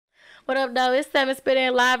What up, though? It's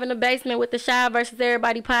 7Spittah live in the basement with the Shad versus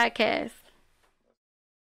Everybody podcast.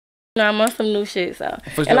 You know, I'm on some new shit, so.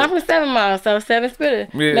 For sure. And I'm from 7 Miles, so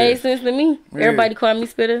 7Spittah. Yeah. Made sense to me. Yeah. Everybody call me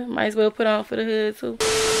Spittah. Might as well put on for the hood, too.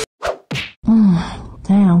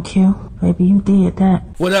 Damn, Q. Baby, you did that.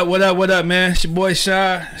 What up, man? It's your boy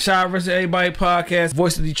Shad. Shad versus Everybody podcast.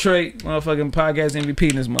 Voice of Detroit. Motherfucking podcast MVP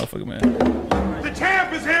in this motherfucker, man. The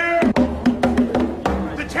champ is here!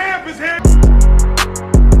 The champ is here!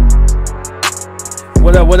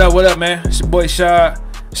 What up, man? It's your boy Shad.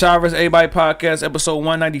 Shad versus Everybody podcast, episode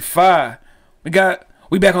 195.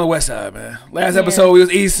 We back on the west side, man. Last episode we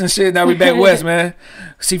was east and shit. Now we back west, man.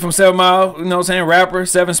 See from 7 Mile, you know what I'm saying? Rapper,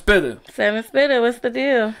 7Spittah. 7Spittah, what's the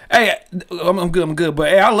deal? Hey, I'm good. But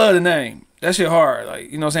hey, I love the name. That shit hard.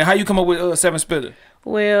 Like, you know what I'm saying? How you come up with 7Spittah?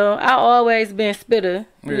 Well, I always been Spittah.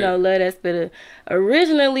 You know, love that Spittah.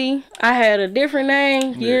 Originally, I had a different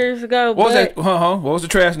name years ago. What was that? What was the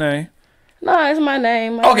trash name? No, it's my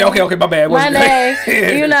name. Okay, my bad. My name.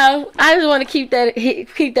 You know, I just want to keep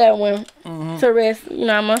that one to rest. You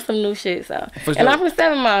know, I'm on some new shit, so. For sure. And I'm from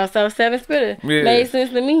 7 Miles, so 7Spittah. Yeah. Made sense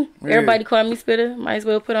to me. Yeah. Everybody call me Spittah. Might as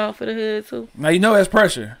well put on for the hood, too. Now, you know that's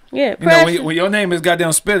pressure. Yeah, pressure. You know, when your name is goddamn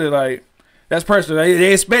Spittah, like, that's pressure.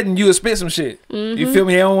 They expecting you to spit some shit. You feel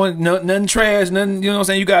me? They don't want nothing trash, nothing, you know what I'm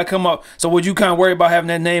saying? You got to come up. So would you kind of worry about having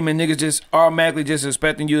that name and niggas just automatically just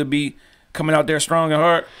expecting you to be coming out there strong and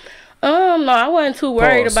hard? No, I wasn't too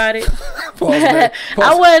worried about it. Pause.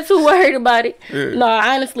 I wasn't too worried about it. Yeah. No,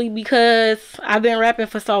 honestly, because I've been rapping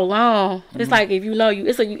for so long. It's like if you know you,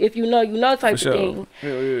 if you know type For sure. of thing.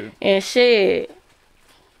 Yeah. And shit,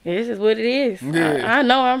 this is what it is. Yeah. I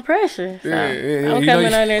know I'm pressure. So Yeah. I'm You know coming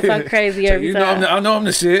on there and talk crazy So every you know time. I know I'm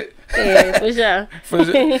the shit. Yeah, for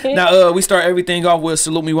sure. Now, we start everything off with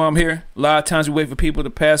salute me while I'm here. A lot of times we wait for people to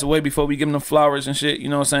pass away before we give them flowers and shit. You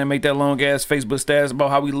know what I'm saying? Make that long ass Facebook status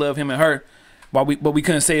about how we love him and her. But we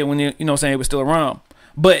couldn't say it when you know what I'm saying, it was still around.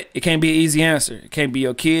 But it can't be an easy answer. It can't be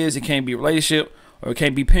your kids. It can't be a relationship, or it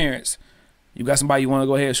can't be parents. You got somebody you want to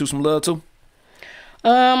go ahead and shoot some love to?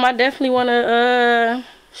 I definitely want to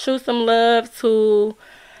shoot some love to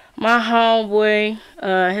my homeboy.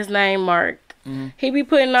 His name Mark. He be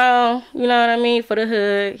putting on, you know what I mean, for the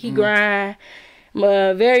hood. He grind.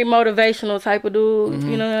 Very motivational type of dude.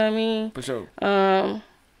 You know what I mean? For sure.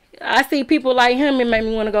 I see people like him, it make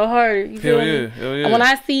me want to go harder. You feel me? Hell yeah. And when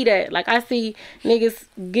I see that, like I see niggas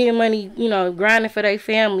getting money, you know, grinding for their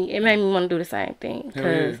family, it made me want to do the same thing.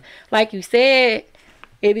 Because, like you said,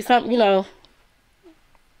 it be something, you know,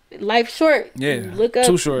 life short. Yeah, look up,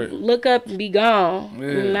 too short. Look up and be gone. Yeah.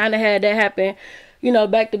 And I done had that happen, you know,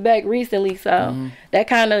 back to back recently. So that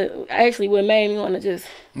kind of actually what made me want to just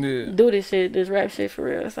do this shit, this rap shit for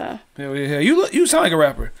real. So hell yeah. You sound like a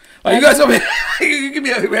rapper. Like you got some, you give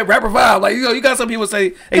me a rapper vibe. Like you got some people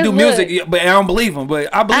say they do music, but I don't believe them.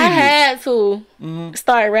 But I believe you. I had to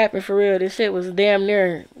start rapping for real. This shit was damn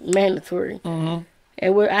near mandatory. And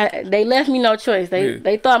they left me no choice.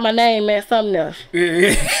 They thought my name meant something else.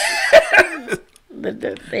 Yeah.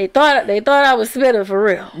 They thought I was Spittah for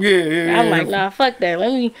real. Yeah. I'm like, nah, fuck that.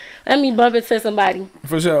 Let me bump into somebody.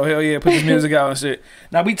 For sure, hell yeah. Put this music out and shit.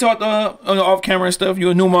 Now we talked off camera and stuff.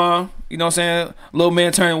 You a new mom, you know what I'm saying? Little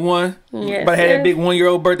man turning 1. Yes, but I had a big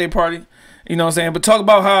 1-year-old birthday party. You know what I'm saying? But talk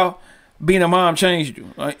about how being a mom changed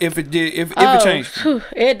you. If it did, if it changed you.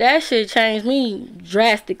 That shit changed me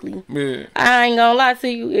drastically. Yeah. I ain't gonna lie to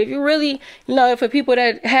you. If you really, you know, for people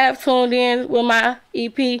that have tuned in with my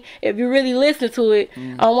EP, if you really listen to it,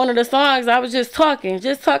 on one of the songs, I was just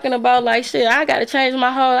talking about like shit. I had to change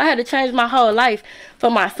my whole life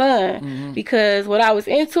for my son because what I was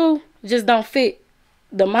into just don't fit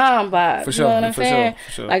the mom vibe. For sure, you know what I'm saying?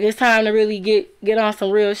 Sure. Like it's time to really get on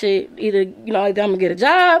some real shit. Either, you know, either I'm gonna get a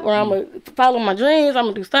job or I'm gonna follow my dreams, I'm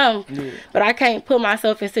gonna do something. Yeah. But I can't put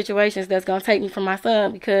myself in situations that's gonna take me from my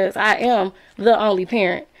son because I am the only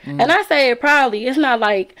parent. And I say it proudly. It's not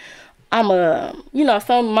like I'm you know,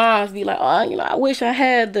 some moms be like, oh, you know, I wish I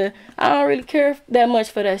had I don't really care that much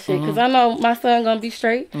for that shit because I know my son gonna be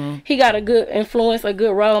straight. He got a good influence, a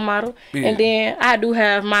good role model. Yeah. And then I do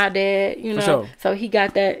have my dad, you know, sure. So he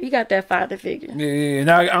got that father figure. Yeah.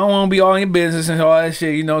 Now I don't want to be all in your business and all that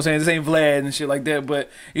shit, you know what I'm saying? This ain't Vlad and shit like that, but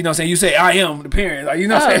you know what I'm saying? You say I am the parent, like, you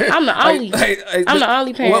know what I'm saying? I'm the only I'm the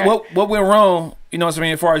only parent. What went wrong? You know what I'm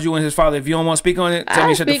saying? As far as you and his father, if you don't want to speak on it, tell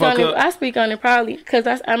me shut the fuck up. I speak on it probably because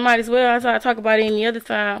I might as well. I talk about it any other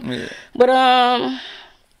time. Yeah. But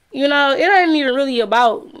you know, it ain't even really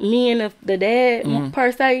about me and the dad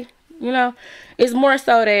per se. You know, it's more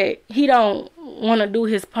so that he don't want to do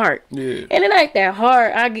his part. Yeah. And it ain't that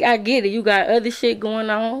hard. I get it. You got other shit going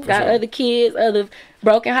on. Got other kids, other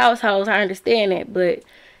broken households. I understand that, but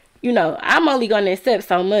you know, I'm only gonna accept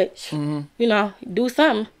so much. You know, do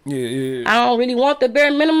something. Yeah. I don't really want the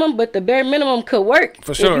bare minimum, but the bare minimum could work.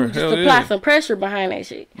 For sure. If you just apply some pressure behind that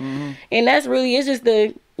shit. And that's really, it's just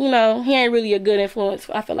the, you know, he ain't really a good influence,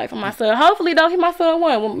 I feel like, for my son. Hopefully, though, my son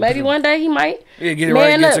won. Well, maybe one day he might get it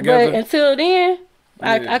right, get together. But until then,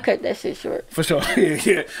 I cut that shit short. For sure.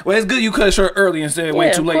 Yeah. Well, it's good you cut it short early instead of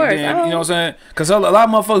wait too late. Course, Then, you know what I'm saying? Because a lot of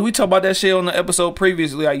motherfuckers, we talked about that shit on the episode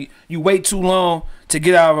previously. Like, you wait too long to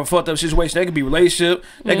get out of a fucked up situation. That could be a relationship.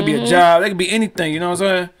 That could be a job. That could be anything. You know what I'm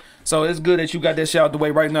saying? So it's good that you got that shit out the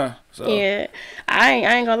way right now. So. Yeah, I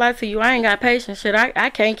ain't gonna lie to you. I ain't got patience. Shit, I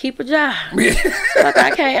can't keep a job. Fuck,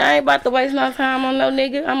 I ain't about to waste no time on no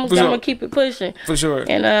nigga. I'm gonna keep it pushing. For sure.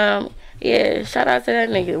 And yeah, shout out to that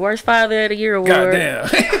nigga. Worst Father of the Year award. Goddamn.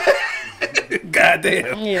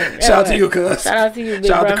 Goddamn. Yeah, shout out to you, cuz. Shout out to you, big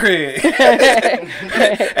shout bro. out to Craig.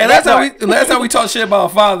 And last time we talked shit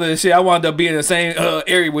about father and shit, I wound up being in the same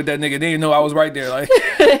area with that nigga. They didn't know I was right there. Like,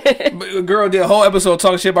 a girl did a whole episode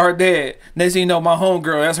talking shit about her dad. Next thing you know, my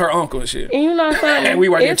homegirl, that's her uncle and shit. And you know something? And we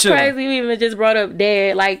right there it's chilling. Crazy we even just brought up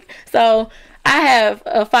dad. Like, so I have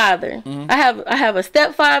a father. I have a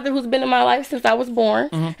stepfather who's been in my life since I was born,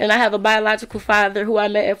 and I have a biological father who I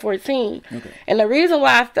met at 14. Okay. And the reason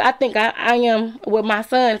why I think I am with my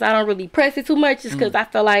sons, I don't really press it too much, is because I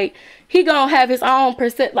feel like he gonna have his own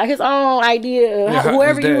like his own idea of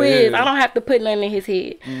whoever you is. I don't have to put nothing in his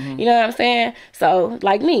head. You know what I'm saying? So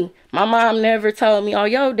like me, my mom never told me, "Oh,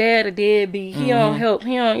 your dad a deadbeat. He don't help.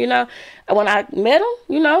 He don't." You know. When I met him,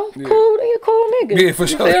 you know, cool nigga. Yeah, for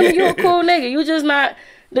sure. You a cool nigga. You just not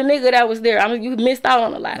the nigga that was there. I mean, you missed out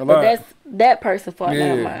on a lot. But that's that person for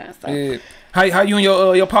not mine. So. Yeah. How you and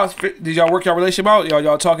your pops, did y'all work your relationship out?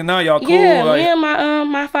 Y'all talking now? Y'all cool? Yeah, like? me and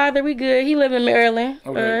my father, we good. He live in Maryland.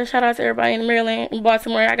 Okay. Shout out to everybody in Maryland, in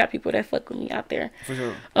Baltimore. I got people that fuck with me out there. For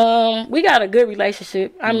sure. We got a good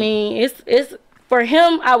relationship. I mean, it's for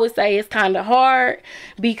him, I would say it's kind of hard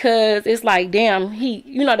because it's like, damn,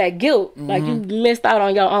 you know, that guilt. Like, you missed out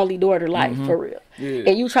on your only daughter life, for real. Yeah.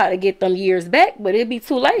 And you try to get them years back, but it'd be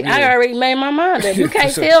too late. Yeah. I already made my mind up. You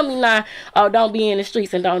can't tell me now, oh, don't be in the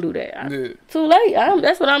streets and don't do that. Too late.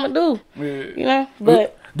 That's what I'm going to do. Yeah. You know?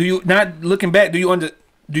 But do you, not looking back, do you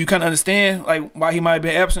kind of understand, like, why he might have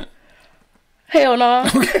been absent? Hell no.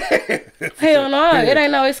 Hell no. It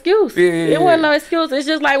ain't no excuse. It wasn't no excuse. It's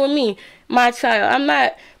just like with me, my child. I'm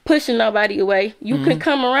not pushing nobody away. You can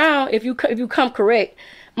come around if you come correct.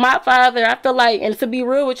 My father, I feel like, and to be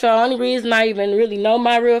real with y'all, only reason I even really know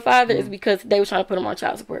my real father is because they were trying to put him on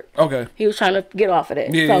child support. Okay. He was trying to get off of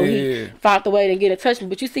that. So he found the way to get in touch with me.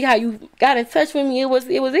 But you see how you got in touch with me, it was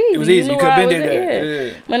easy. It was easy. You could have been there.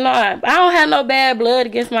 Yeah. But no, I don't have no bad blood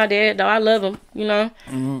against my dad, though. I love him, you know.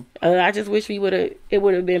 I just wish it would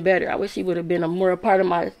have been better. I wish he would have been a part of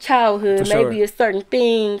my childhood. Maybe it's certain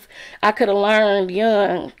things I could have learned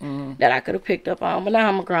young that I could have picked up on. But now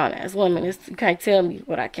I'm a grown ass woman. You can't tell me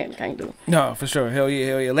what I can't do. No, for sure. Hell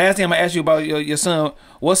yeah. Last thing I'm gonna ask you about your son.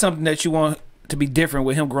 What's something that you want to be different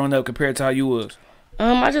with him growing up compared to how you was?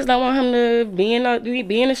 I just don't want him to be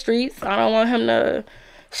in the streets. I don't want him to.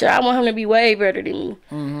 Shit, I want him to be way better than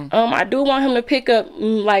me. I do want him to pick up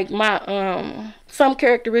like my some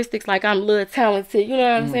characteristics, like I'm a little talented. You know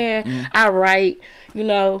what I'm saying? I write. You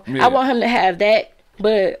know, I want him to have that,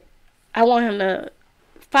 but I want him to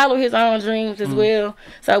follow his own dreams as well.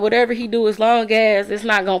 So whatever he do, as long as it's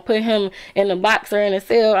not gonna put him in the box or in a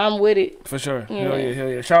cell, I'm with it. For sure. Hell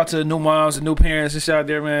yeah. Shout out to the new moms and new parents and shit out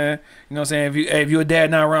there, man. You know what I'm saying? If you're a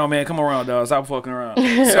dad not around, man, come around, dog. Stop fucking around.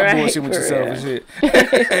 Stop bullshitting with yourself and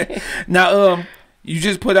shit. Now, you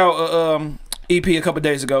just put out a EP a couple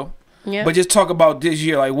days ago. Yeah. But just talk about this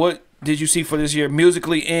year. Like, what did you see for this year,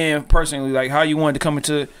 musically and personally? Like, how you wanted to come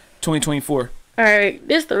into 2024? All right,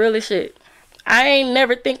 this the realest shit. I ain't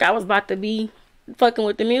never think I was about to be fucking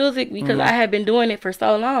with the music because I had been doing it for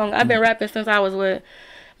so long. I've been rapping since I was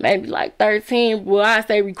maybe like 13. Well, I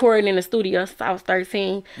say recording in the studio since I was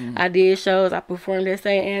 13. I did shows. I performed at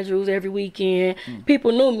St. Andrews every weekend.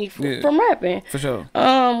 People knew me from rapping. For sure.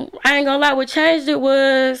 I ain't gonna lie. What changed it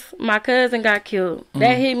was my cousin got killed.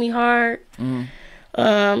 That hit me hard.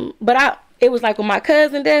 But it was like with my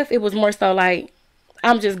cousin death, it was more so like,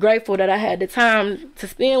 I'm just grateful that I had the time to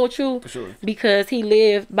spend with you because he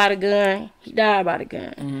lived by the gun, he died by the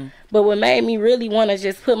gun. But what made me really want to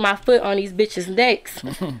just put my foot on these bitches' necks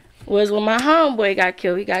was when my homeboy got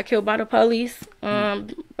killed. He got killed by the police. I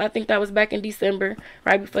think that was back in December,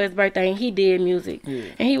 right before his birthday, and he did music.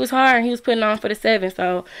 And he was hard, and he was putting on for the 7.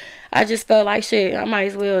 So I just felt like, shit, I might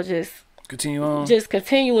as well just continue on. Just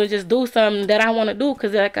continue and just do something that I want to do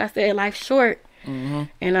because, like I said, life's short.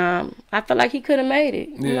 And I feel like he could have made it.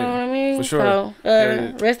 You know what I mean? For sure.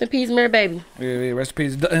 So rest in peace, Mary Baby. Yeah, rest in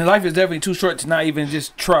peace. And life is definitely too short to not even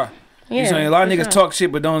just try. Yeah, you know what I'm saying? A lot of niggas talk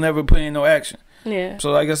shit but don't ever put in no action. Yeah.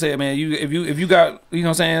 So like I said, man, if you got, you know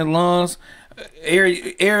what I'm saying, lungs,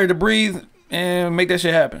 air to breathe, and make that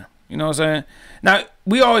shit happen. You know what I'm saying? Now,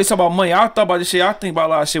 we always talk about money. I thought about this shit. I think about a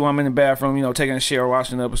lot of shit when I'm in the bathroom, you know, taking a shower,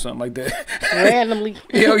 washing up or something like that. Randomly.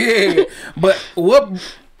 Hell yeah. But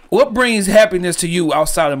what brings happiness to you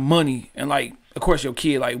outside of money and, like, of course, your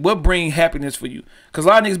kid? Like, what brings happiness for you? Because a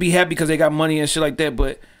lot of niggas be happy because they got money and shit like that,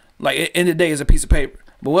 but, like, at the end of the day, it's a piece of paper.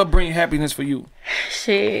 But what brings happiness for you?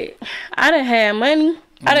 Shit. I done had money.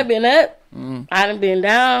 I done been up. I done been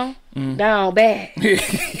down. Down bad.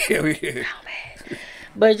 Hell yeah. Down bad.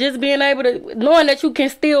 But just being able to, knowing that you can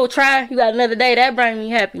still try, you got another day, that brings me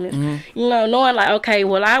happiness. You know, knowing like, okay,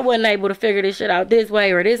 well, I wasn't able to figure this shit out this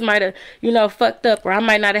way, or this might have, you know, fucked up, or I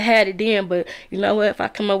might not have had it then, but you know what, if I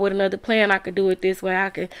come up with another plan, I could do it this way. I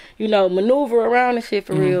could, you know, maneuver around the shit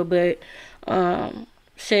for real. But,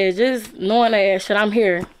 shit, just knowing that shit, I'm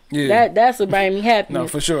here. Yeah. That's what brings me happiness. No,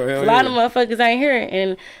 for sure. Hell a lot of motherfuckers ain't here,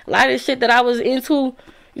 and a lot of the shit that I was into,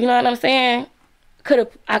 you know what I'm saying?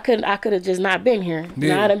 I could have just not been here. Yeah. You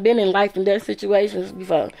know, I done been in life and death situations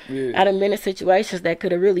before. Yeah. I done been in situations that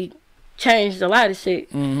could have really changed a lot of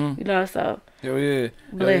shit. You know, so hell yeah.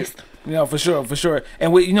 Blessed. Yeah, for sure.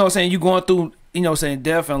 And with, you know what I'm saying, you going through, you know what I'm saying,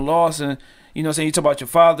 death and loss, and you know what I'm saying, you talk about your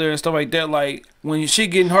father and stuff like that, like when your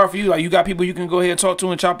shit getting hard for you, like you got people you can go ahead and talk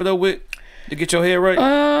to and chop it up with to get your head right?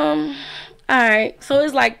 Alright, so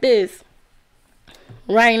it's like this.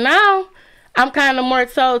 Right now, I'm kind of more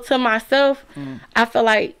so to myself. I feel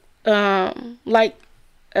like, you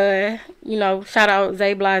know, shout out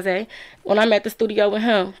Zay Blase. When I'm at the studio with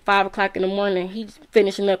him, 5 o'clock in the morning, he's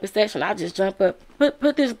finishing up his session. I just jump up,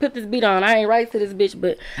 put this beat on. I ain't right to this bitch,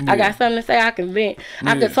 but I got something to say. I can vent.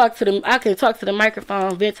 I can talk to the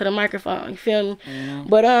microphone, vent to the microphone. You feel me?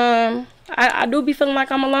 But I do be feeling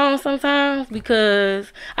like I'm alone sometimes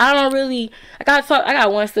because I don't really. I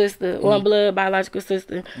got one sister, one blood biological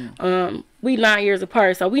sister. We 9 years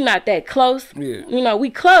apart, so we not that close. Yeah. You know, we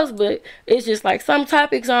close, but it's just like some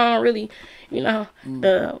topics I don't really. You know,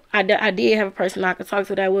 I did have a person I could talk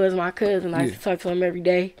to that was my cousin. I used to talk to him every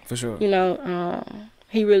day. For sure. You know,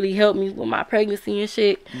 he really helped me with my pregnancy and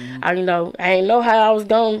shit. I ain't know how I was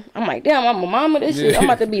going. I'm like, damn, I'm a mama. This shit. I'm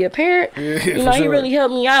about to be a parent. You know, he really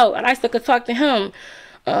helped me out, and I still could talk to him.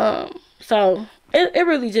 So it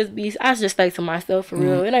really just be. I just stay to myself for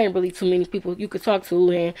real. It ain't really too many people you could talk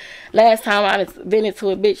to. And last time I vented to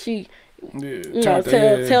a bitch, she. You know,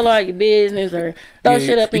 tell all your business or throw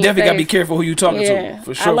shit up in your face. You definitely gotta be careful who you talking to,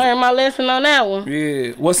 for sure. I learned my lesson on that one.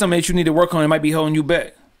 Yeah. What's something that you need to work on that might be holding you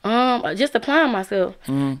back? Just applying myself.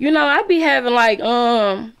 You know, I be having like,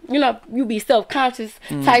 you know, you be self-conscious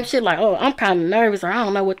type shit like, oh, I'm kind of nervous, or I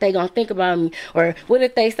don't know what they gonna think about me, or what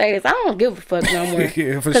if they say this? I don't give a fuck no more.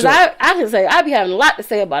 Yeah, for Cause sure. I can say I be having a lot to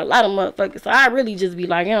say about a lot of motherfuckers, so I really just be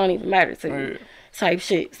like, it don't even matter to me, type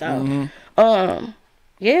shit. So,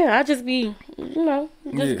 yeah, I just be, you know,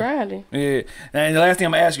 just grinding. Yeah. And the last thing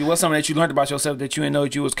I'm gonna ask you, what's something that you learned about yourself that you didn't know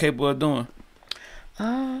that you was capable of doing?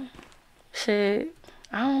 Shit,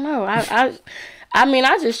 I don't know. I mean,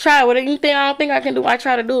 I just try with anything I don't think I can do. I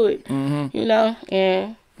try to do it. You know,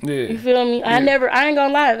 and you feel me? I ain't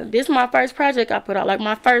gonna lie. This is my first project I put out, like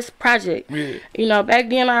my first project. You know, back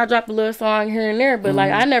then I dropped a little song here and there, but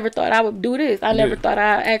like I never thought I would do this. I never thought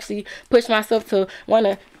I'd actually push myself to want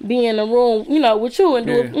to be in the room, you know, with you and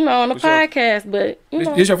do it, you know, on a podcast. Sure. But you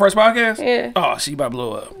know, this your first podcast? Yeah. Oh, she about to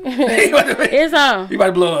blow up. It's on. You about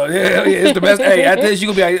to blow up? Yeah, it's the best. Hey, after this you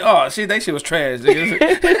gonna be like, oh shit, that shit was trash.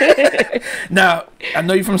 Now I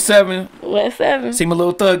know you from 7. What 7? Seem a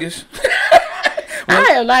little thuggish.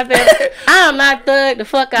 I am not that. I am not thug the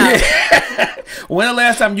fuck out. When the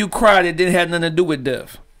last time you cried, it didn't have nothing to do with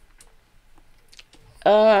death?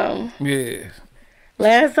 Yeah.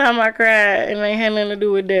 Last time I cried, it ain't had nothing to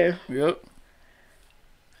do with death. Yep.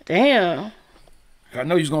 Damn. I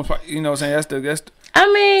know you was gonna. You know what I'm saying? That's the.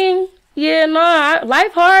 I mean, yeah, no,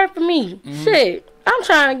 life hard for me. Shit. I'm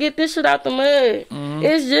trying to get this shit out the mud.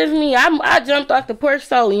 It's just me. I jumped off the porch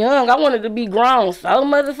so young. I wanted to be grown so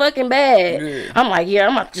motherfucking bad. I'm like,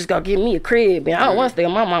 I'm about to just go get me a crib. And I don't want to stay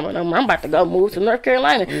with my mama no more. I'm about to go move to North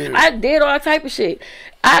Carolina. I did all type of shit.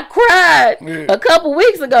 I cried a couple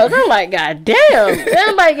weeks ago. So I'm like, God damn.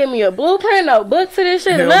 Anybody give me a blueprint, no book to this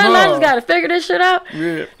shit? Nothing. I just got to figure this shit out.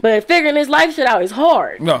 But figuring this life shit out is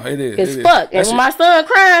hard. No, it is. It's fuck. And when my son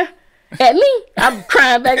cried, At me, I'm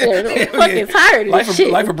crying back there. I'm fucking tired of this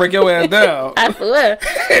shit. Life will break your ass down. I swear.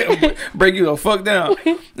 Break you the fuck down.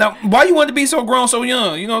 Now, why you want to be so grown so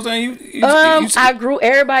young? You know what I'm saying? I grew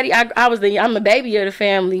everybody. I'm the baby of the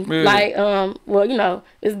family. Yeah. Like, well, you know,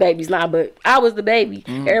 this baby's not, but I was the baby.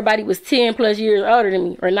 Everybody was 10 plus years older than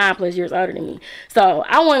me, or 9 plus years older than me. So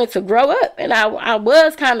I wanted to grow up, and I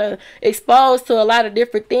was kind of exposed to a lot of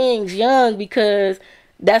different things young because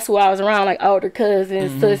that's who I was around, like older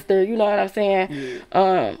cousins, sister, you know what I'm saying?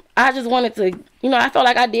 Yeah. I just wanted to, you know, I felt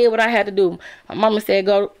like I did what I had to do. My mama said,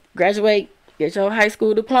 go graduate, get your high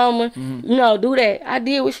school diploma, you know, do that. I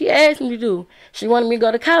did what she asked me to do. She wanted me to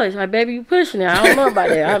go to college. Like, baby, you pushing it. I don't know about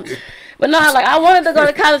that. But no, like, I wanted to go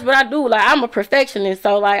to college, but I do. Like, I'm a perfectionist,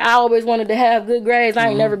 so, like, I always wanted to have good grades. I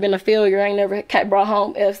ain't never been a failure. I ain't never brought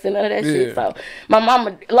home F's and none of that shit. So, my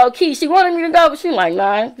mama, low-key, she wanted me to go, but she like,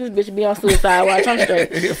 nah, this bitch be on suicide watch. I'm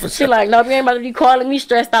straight. She like, no, you ain't about to be calling me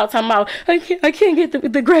stressed out, talking about, I can't get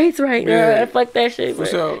the grades right. Fuck that shit. For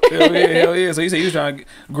sure. Hell yeah. So, you say you was trying to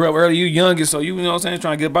grow up early, you youngest, so you know what I'm saying,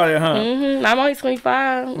 trying to get by there, huh? I'm only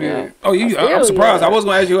 25. Yeah. Oh, I'm surprised. I was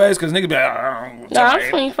going to ask you because niggas be like, no, I'm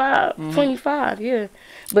 25. 25, yeah.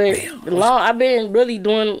 But I've been really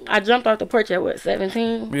doing, I jumped off the porch at what,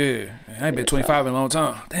 17? Yeah. I ain't been 25 in a long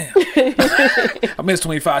time. Damn. I miss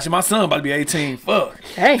 25. See, my son about to be 18. Fuck.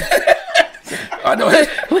 Hey. I know.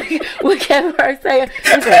 What Kevin Hart saying?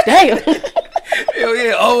 He's like, damn. Hell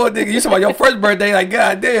yeah. Oh, nigga, you talking about your first birthday? Like,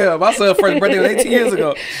 goddamn. My son's first birthday was 18 years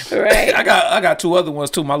ago. Right. I got 2 other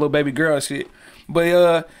ones too, my little baby girl and shit.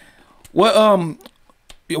 But what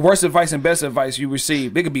your worst advice and best advice you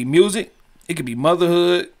received? It could be music, it could be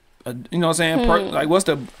motherhood. You know what I'm saying? Like, what's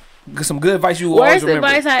some good advice you always remember?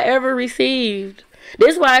 Worst advice I ever received.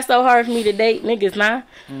 This is why it's so hard for me to date niggas now,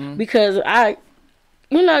 because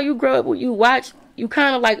you know, you grow up, you watch. You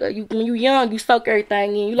kind of like, when you young, you soak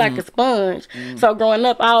everything in. You like a sponge. So growing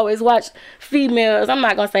up, I always watch females. I'm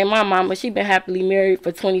not going to say my mama. She been happily married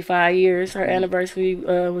for 25 years. Her anniversary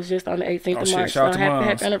was just on the 18th of March. So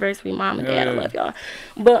happy anniversary, mom and dad. I love y'all.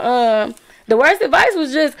 But the worst advice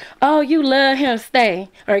was just, oh, you love him, stay.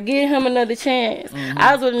 Or give him another chance.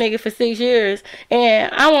 I was with a nigga for 6 years.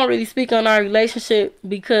 And I won't really speak on our relationship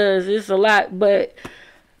because it's a lot. But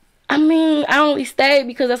I mean, I only stayed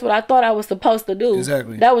because that's what I thought I was supposed to do.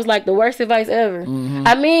 Exactly. That was like the worst advice ever.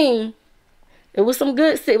 I mean, it was a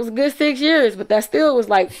good 6 years, but that still was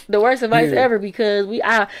like the worst advice ever because we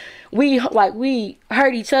hurt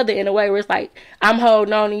each other in a way where it's like, I'm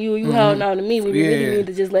holding on to you, you holding on to me. We really need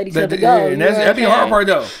to just let each other go. And that'd be a hard part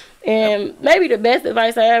though. And maybe the best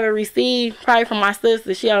advice I ever received, probably from my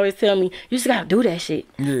sister, she always tell me, you just gotta do that shit.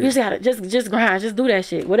 You just gotta just grind, just do that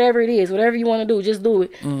shit. Whatever it is, whatever you wanna do, just do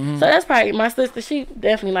it. So that's probably my sister. She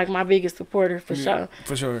definitely like my biggest supporter for sure.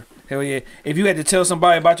 For sure. Hell yeah. If you had to tell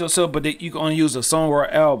somebody about yourself, but you can only use a song or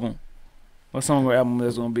an album, what song or album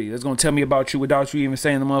that's gonna be? That's gonna tell me about you without you even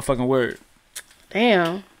saying the motherfucking word.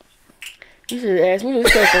 Damn. You should have asked me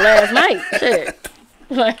this question last night. Shit.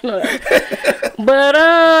 Like, no. But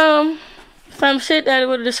some shit that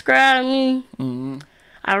would describe me.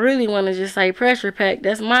 I really want to just say pressure pack.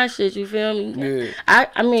 That's my shit. You feel me? Yeah.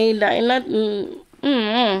 I mean, that ain't nothing.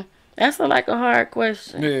 That's like a hard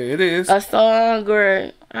question. Yeah, it is. A song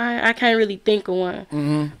or I can't really think of one.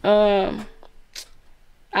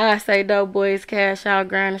 I say dope boys cash out,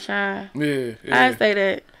 grind and shine. Yeah. I say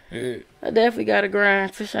that. Yeah. I definitely got to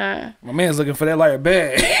grind to shine. My man's looking for that like a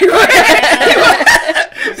bag.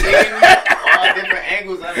 All different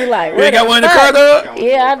angles. You like, you got one in the car, though?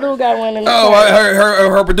 Yeah, I do got one in the car. Oh,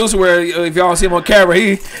 her producer, where if y'all see him on camera,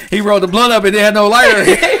 he rolled the blunt up and didn't have no lighter.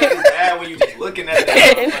 It's bad when you just looking at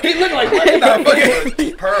that. He look like what? That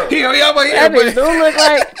bitch do look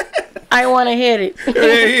like I want to hit it.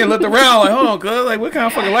 Yeah, he looked around like, hold on, cuz, like, what kind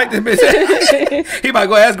of fucking light this bitch? He might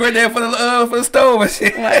go ask granddad for the stove and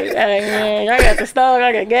shit. Like, hey, man, I got the stove,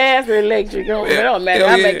 I got gas or electric. It don't matter.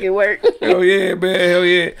 I make it work. Hell yeah, man. Hell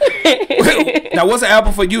yeah. Now, what's an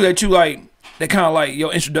album for you that you like, that kind of like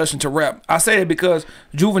your introduction to rap? I say it because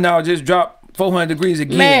Juvenile just dropped 400 Degrees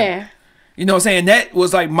again. Man. You know what I'm saying? That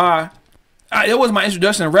was like it was my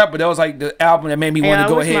introduction to rap, but that was like the album that made me want to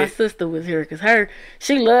go ahead. I wish my sister was here because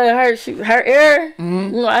she loved her era.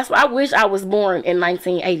 You know, I wish I was born in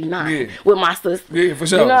 1989 with my sister. Yeah, for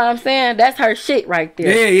sure. You know what I'm saying? That's her shit right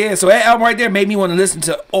there. Yeah. So that album right there made me want to listen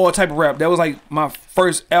to all type of rap. That was like my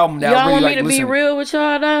first album that I really like to listen to. Y'all want me to be real with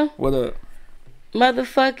y'all though? What up?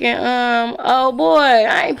 Motherfucking oh boy,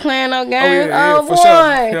 I ain't playing no games. Oh boy,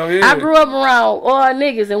 sure. Yeah. I grew up around all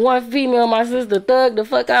niggas and one female. My sister thugged the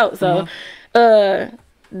fuck out. So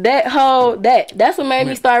that's what made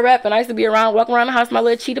me start rapping. I used to be walking around the house, my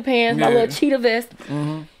little cheetah pants, my little cheetah vest,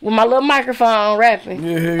 with my little microphone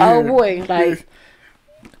rapping. Oh boy, like.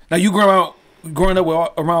 Now you growing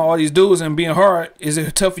up around all these dudes and being hard. Is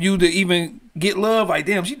it tough for you to even get love? Like,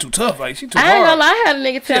 damn, she too tough. Like, she too hard. I ain't gonna lie, I had a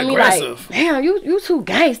nigga tell me like, damn, you too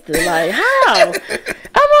gangster. Like, how?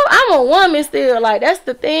 I'm a woman still. Like, that's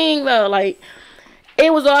the thing though. Like,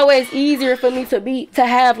 it was always easier for me to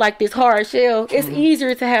have like this hard shell. It's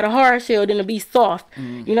easier to have a hard shell than to be soft.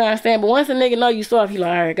 You know what I'm saying? But once a nigga know you soft, he like,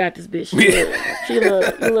 all right, got this bitch. She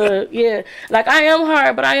look, yeah. Like, I am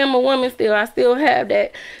hard, but I am a woman still. I still have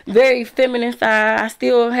that very feminine side. I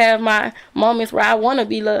still have my moments where I want to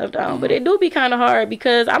be loved on. But it do be kind of hard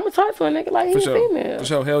because I'm going to talk to a nigga like he's female. For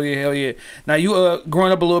sure. Hell yeah. Now, you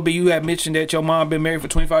growing up a little bit, you had mentioned that your mom been married for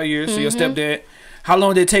 25 years, so your stepdad. How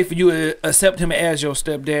long did it take for you to accept him as your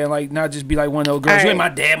stepdad? Like, not just be like one of those girls. Right. You ain't my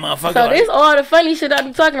dad, motherfucker. So, this all the funny shit I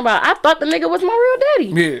be talking about. I thought the nigga was my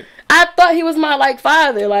real daddy. Yeah. I thought he was my, like,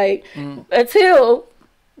 father. Like, until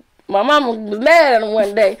my mama was mad at him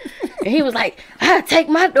one day. And he was like, I take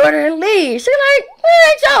my daughter and leave. She like, well,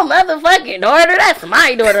 ain't your motherfucking daughter. That's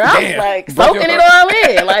my daughter. I was like, soaking it all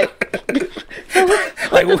in. Like,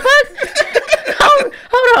 what the fuck?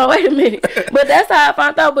 Hold on, wait a minute. But that's how I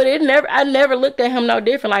found out. But I never looked at him no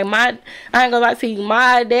different. Like, I ain't gonna lie to you,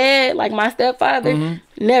 my dad, like my stepfather,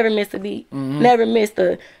 never missed a beat. Never missed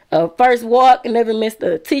a first walk, never missed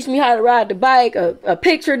a teach me how to ride the bike, a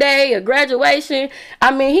picture day, a graduation.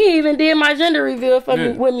 I mean, he even did my gender reveal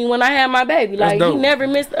with me when I had my baby. Like, he never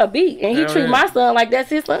missed a beat. And he treat my son like that's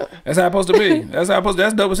his son. That's how it's supposed to be. That's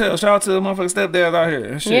dope as hell. Shout out to the motherfucking stepdads out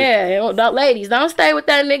here. Shit. Yeah, ladies, don't stay with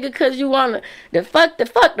that nigga because you want to fuck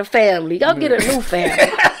the family. Go get a new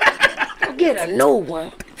family. Go get a new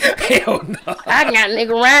one. Hell no. I got a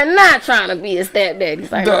nigga right now trying to be a stepdaddy.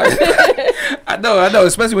 Like, I know.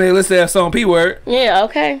 Especially when they listen to that song P Word. Yeah,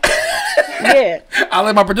 okay. Yeah. I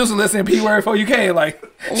let my producer listen to P Word before you came. Like,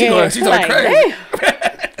 she's like crazy.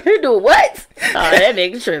 You do what? Oh, that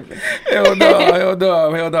nigga tripping. Hell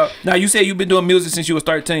no. Now, you said you've been doing music since you was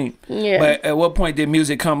 13. Yeah. But at what point did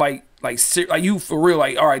music come like you for real?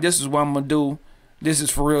 Like, all right, this is what I'm gonna do. This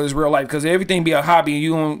is for real. It's real life. Because everything be a hobby. And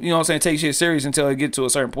you know what I'm saying? Take shit serious until it get to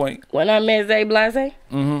a certain point. When I met Zay Blase,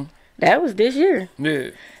 that was this year.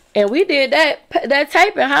 Yeah. And we did that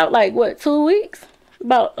taping, like, what, 2 weeks?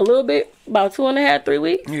 About a little bit. About 2.5, 3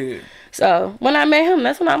 weeks. Yeah. So, when I met him,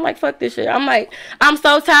 that's when I'm like, fuck this shit. I'm like, I'm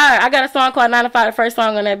so tired. I got a song called 9 to 5, the first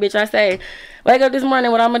song on that bitch. I say, wake up this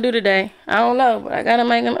morning, what I'm going to do today? I don't know, but I got to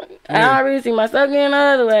make I already see myself getting the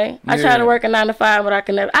other way. I try to work a 9 to 5, but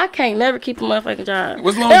I can't never keep a motherfucking job.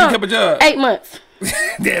 What's long as you kept a job? 8 months.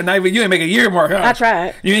 Yeah, not even, you didn't make a year mark, huh? I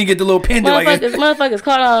tried. You didn't get the little pendant motherfuckers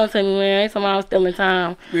caught on to me, man. They told me I was stealing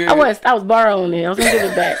time. Yeah. I was borrowing it. I was gonna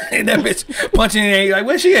give it back. And that bitch punching in, like,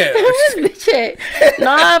 where's she at? This bitch at?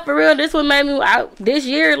 Nah, for real. This what made me this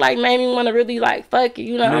year, like, made me want to really, like, fuck it.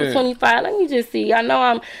 You know, I'm 25. Let me just see. I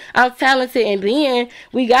know I'm talented, and then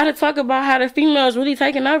we gotta talk about how the females really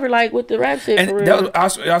taking over, like, with the rap shit. And for real. I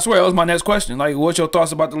swear that was my next question. Like, what's your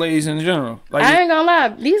thoughts about the ladies in general? Like, I ain't gonna lie,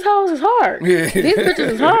 these hoes is hard. Yeah. These bitches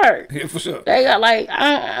is hard. Yeah, for sure. They got like,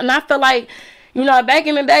 and I feel like, you know, back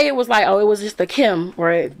in the day, it was like, oh, it was just a Kim,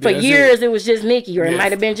 or for years it was just Nikki, or it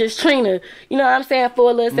might have been just Trina. You know what I'm saying,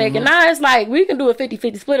 for a little second. Now it's like we can do a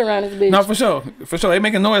 50-50 split around this bitch. No, for sure. They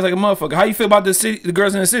making noise like a motherfucker. How you feel about the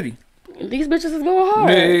girls in the city? These bitches is going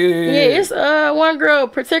hard. Yeah, it's one girl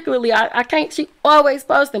particularly. I can't. She always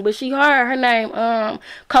posting, but she hard. Her name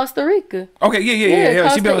Costa Rica. Okay,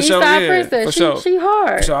 yeah. She been on the show. Yeah, for sure. She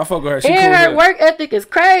hard. For sure, I fuck with her. She and cool her work ethic is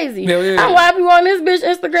crazy. Yeah. I'm why people on this bitch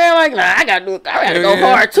Instagram like, nah, I gotta go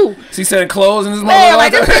hard too. She selling clothes and this man,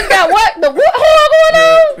 like this bitch got what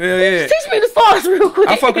hard going on? Yeah. Teach me the sauce real quick.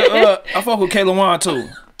 I fuck with Kayla Wan too.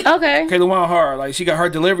 Okay. Kayla Wan hard. Like, she got her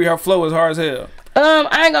delivery, her flow is hard as hell.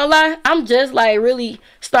 I ain't gonna lie, I'm just like really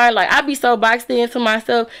starting, like, I be so boxed into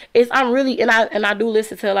myself. I'm really, and I do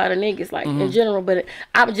listen to a lot of niggas, like, in general, but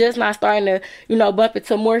I'm just not starting to, you know, bump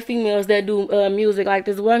into more females that do music. Like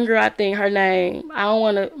this one girl, I think her name, I don't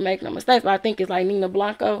want to make no mistakes, but I think it's like Nina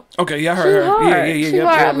Blanco. Okay, yeah, I heard her. Hard. Yeah. She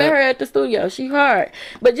hard. I met her at the studio. She hard.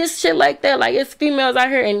 But just shit like that, like, it's females out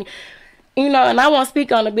here, and you know, and I won't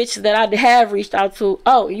speak on the bitches that I have reached out to.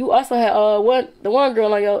 Oh, you also had the one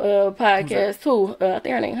girl on your podcast too. I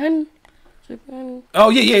think her name Honey. Oh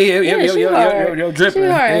yeah. Dripping. She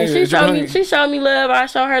hard. She showed me love. I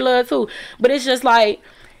show her love too. But it's just like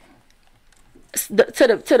to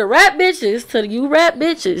the rap bitches, to you rap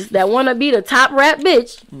bitches that want to be the top rap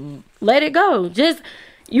bitch. Let it go. Just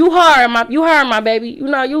you hard my baby. You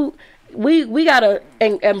know we gotta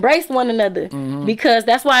embrace one another because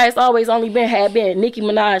that's why it's always only been Nicki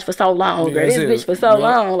Minaj for so long, or this bitch for so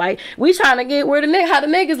long. Like we trying to get where how the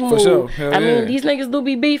niggas move. Sure. I mean, these niggas do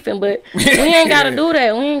be beefing, but we ain't gotta do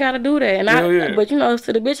that. We ain't gotta do that. And but you know,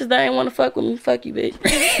 to the bitches that ain't want to fuck with me, fuck you, bitch.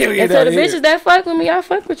 And to the bitches that fuck with me, I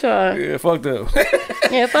fuck with y'all. Yeah, fuck them.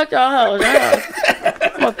 Yeah, fuck y'all hoes.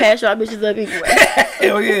 I'm gonna pass y'all bitches up anyway.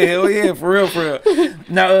 Hell yeah, for real.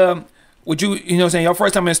 Now, would you know what I'm saying, your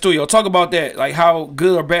first time in the studio, talk about that, like how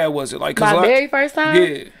good or bad was it? Like, my very first time?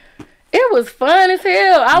 Yeah. It was fun as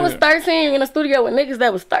hell. I was 13 in the studio with niggas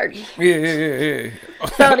that was 30. Yeah.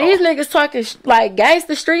 So these niggas talking like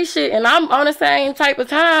gangster street shit, and I'm on the same type of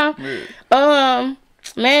time. Yeah.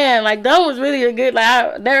 Man, like that was really a good, like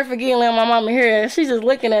I never forget letting my mama hear it. She just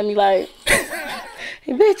looking at me like,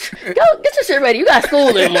 hey, bitch, go get your shit ready. You got school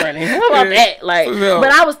in the morning. How about that? Like,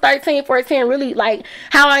 but I was 13, 14, really like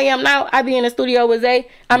how I am now. I be in the studio with Zay.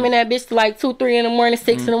 I'm in that bitch to like 2, 3 in the morning,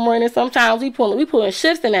 6 in the morning. Sometimes we pulling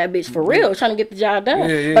shifts in that bitch for real, trying to get the job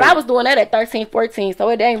done. But I was doing that at 13, 14, so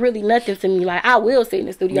it ain't really nothing to me. Like I will sit in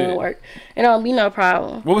the studio and work. It don't be no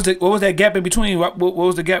problem. What was that gap in between? What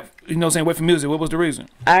was the gap? You know what I'm saying, away from music? What was the reason?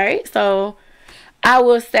 All right, so I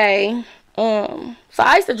will say, so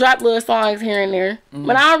I used to drop little songs here and there,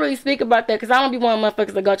 but I don't really speak about that because I don't be one of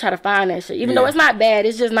motherfuckers to go try to find that shit. Even though it's not bad,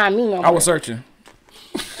 it's just not me no more. I was searching.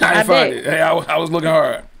 I didn't find it. Hey, I was looking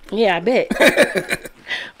hard. Yeah, I bet.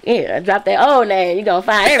 Yeah, drop that old name, you gonna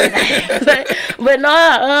find everything. But no,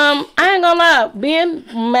 I ain't gonna lie.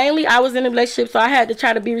 Mainly, I was in a relationship, so I had to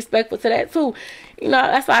try to be respectful to that too. You know,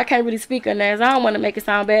 that's why I can't really speak on that. I don't want to make it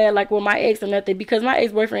sound bad, like with my ex or nothing, because my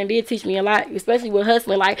ex-boyfriend did teach me a lot, especially with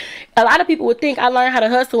hustling. Like, a lot of people would think I learned how to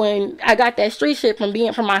hustle and I got that street shit from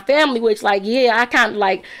my family, which, like, yeah, I kind of,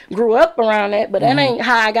 like, grew up around that, but that ain't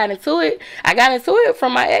how I got into it. I got into it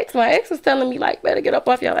from my ex. My ex was telling me, like, better get up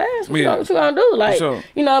off your ass. What you gonna do? Like,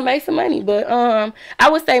 you know, make some money. But I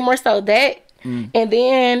would say more so that. And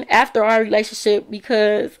then after our relationship,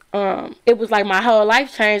 because it was like my whole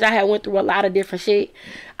life changed. I had went through a lot of different shit.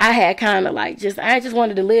 I had kind of like I just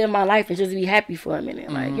wanted to live my life and just be happy for a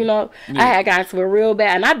minute. Like, you know, I had gotten to a real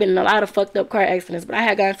bad, and I've been in a lot of fucked up car accidents, but I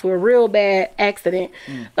had gotten to a real bad accident,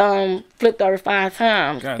 flipped over 5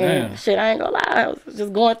 times. And shit, I ain't gonna lie, I was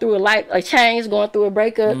just going through a change, going through a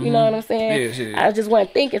breakup, you know what I'm saying? I just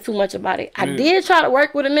wasn't thinking too much about it. I did try to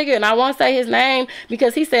work with a nigga, and I won't say his name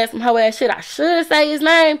because he said some hoe ass shit. I should say his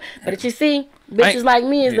name, but you see, bitches like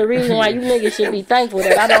me is the reason why you niggas should be thankful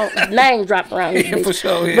that I don't name drop around this bitch. For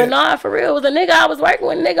sure, But nah, for real, it was a nigga I was working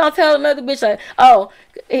with. A nigga gonna tell another bitch like, oh,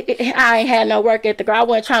 I ain't had no work ethic, or I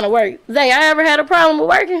wasn't trying to work. Zay, I ever had a problem with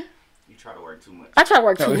working? You try to work too much. I try to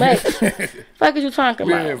work too much. Fuck is you talking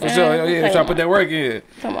about? Yeah, for sure. Hell yeah, try to put that work in.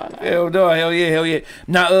 Come on now. Hell yeah.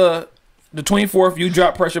 Now, the 24th, you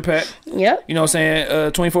drop Pressure Pack. Yep. You know what I'm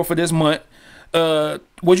saying? 24th for this month.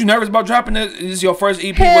 Was you nervous about dropping it? This is your first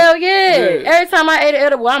EP? Hell yeah. Every time I ate an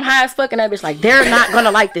edible, I'm high as fucking that bitch. Like, they're not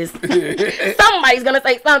gonna like this. Somebody's gonna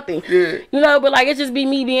say something. You know, but like, it just be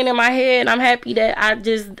me being in my head, and I'm happy that I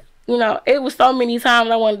just, you know, it was so many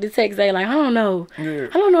times I wanted to text Zay, like, I don't know. I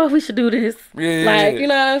don't know if we should do this. Like, you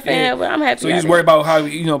know what I'm saying? But I'm happy. So you just worry about how,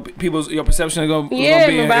 you know, your perception is gonna be.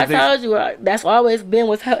 Remember I told you, that's always been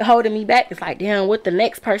what's holding me back. It's like, damn, what the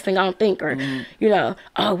next person gonna think? Or, you know,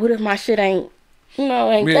 oh, what if my shit ain't, you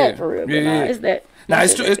know, ain't that for real? But it's that. Now,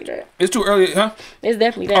 it's too early, huh? It's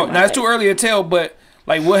definitely that. Oh, now it's too early to tell, but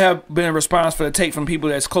like, what have been a response for the take from people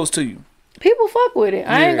that's close to you? People fuck with it.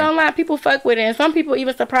 I ain't gonna lie, people fuck with it, and some people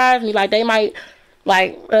even surprise me. Like, they might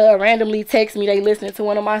like randomly text me they listening to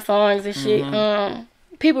one of my songs and shit.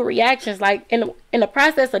 People reactions, like in the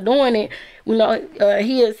process of doing it, you know,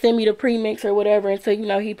 he'll send me the premix or whatever until, you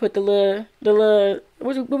know, he put the little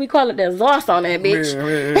what we call it, the sauce on that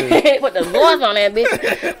bitch. Put the sauce on that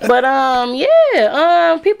bitch.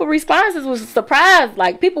 But people responses was surprised.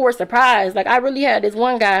 Like, people were surprised. Like, I really had this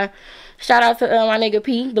one guy, shout out to my nigga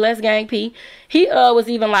P, Bless Gang P. He was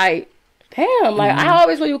even like, damn, like, I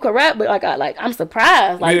always knew you could rap, but like I'm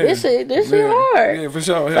surprised. Like, this shit hard. Yeah, for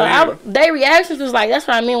sure. So they reactions was like, that's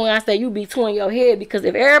what I mean when I say you be two in your head, because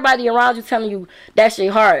if everybody around you telling you that shit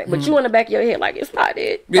hard, but you in the back of your head like, it's not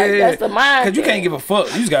it. Like, that's the mind. Because you can't give a fuck.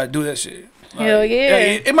 You just gotta do that shit. Like, hell yeah.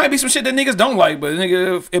 It might be some shit that niggas don't like, but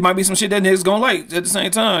nigga, it might be some shit that niggas gonna like at the same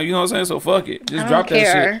time. You know what I'm saying? So fuck it. Just drop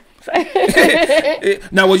that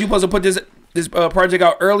shit. Now, was you supposed to put this project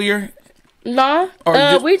out earlier? No,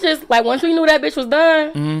 we just, like, once we knew that bitch was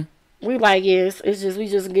done, we like, yes, it's just, we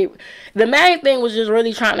just get, the main thing was just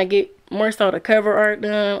really trying to get more so the cover art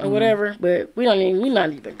done or whatever, but we not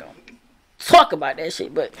even going. talk about that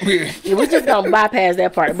shit. But Yeah. yeah, we just gonna bypass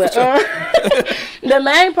that part. But the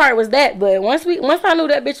main part was that. But once I knew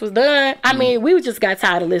that bitch was done, I mean, we just got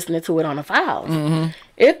tired of listening to it on the files.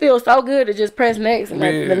 It feels so good to just press next and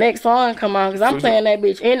the next song come on, because I'm playing that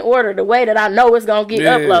bitch in order, the way that I know it's gonna get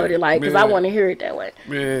uploaded, like, because I want to hear it that way.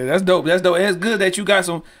 Yeah, that's dope. That's dope. And it's good that you got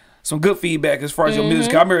some good feedback as far as your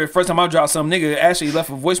music. I remember the first time I dropped some nigga actually left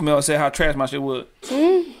a voicemail and said how trash my shit was.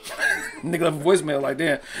 Nigga left a voicemail like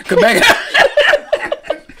that. Cause back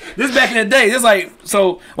this back in the day, it's like,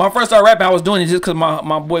 so when I first started rapping, I was doing it just cause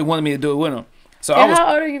my boy wanted me to do it with him. So And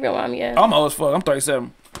how old are you, remind me? I'm old as fuck. I'm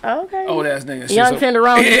 37. Okay. Old ass nigga. Young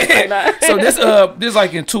tenderoni. Yeah. So this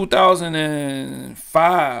like in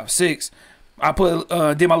 2005, 6. I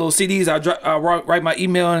did my little CDs. I write my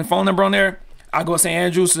email and phone number on there. I go to St.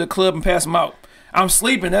 Andrews to the club and pass them out. I'm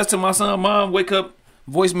sleeping. That's to my son, mom, wake up,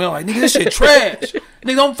 voicemail like, nigga, this shit trash.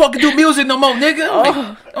 Nigga, don't fucking do music no more, nigga.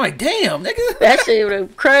 I'm like, damn, nigga. That shit would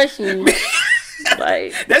have crushed me.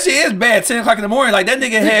 Like, that shit is bad. 10 o'clock in the morning. Like, that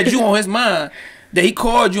nigga had you on his mind. That he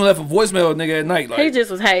called you and left a voicemail, nigga, at night. Like, he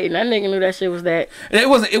just was hating. That nigga knew that shit was that.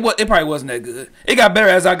 It probably wasn't that good. It got better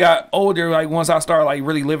as I got older. Like once I started like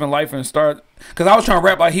really living life and because I was trying to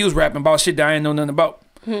rap like he was rapping about shit that I didn't know nothing about.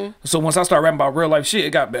 So once I started rapping about real life shit, it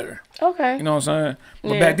got better. Okay. You know what I'm saying?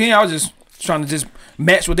 But back then I was just trying to just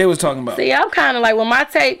match what they was talking about. See, I'm kind of like, with my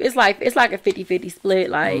tape, it's like a 50-50 split.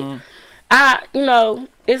 Like,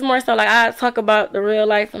 it's more so like I talk about the real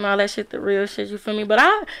life and all that shit, the real shit, you feel me? But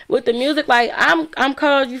with the music, like, I'm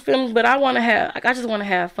cold, you feel me? But I want to have, like, I just want to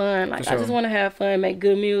have fun. Like, I just want to have fun, make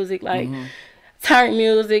good music, like, turn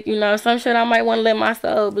music, some shit I might want to let my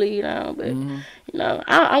soul bleed on. But,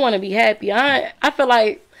 I want to be happy. I feel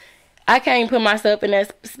like I can't put myself in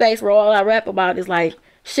that space where all I rap about is, like,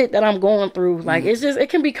 shit that I'm going through. Like, it's just, it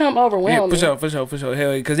can become overwhelming. Yeah, for sure. Hell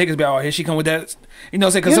yeah. Because niggas be, oh, here she come with that. You know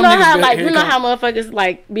what I'm saying? Because some niggas how, like, how motherfuckers,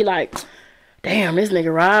 like, be like, damn, this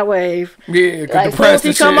nigga ride wave. Yeah, like, depressed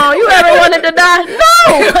and shit. Come on, you ever wanted to die? No,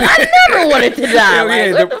 I never wanted to die. Hell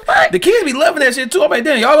yeah, like, what the fuck? The kids be loving that shit too. I'm like,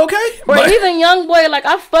 damn, y'all okay? But even Young Boy, like,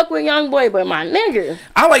 I fuck with Young Boy, but my nigga.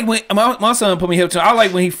 I like when my son put me hip to. I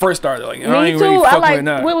like when he first started. Like, me I ain't too. really I fuck like, with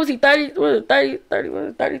now. what was he, 32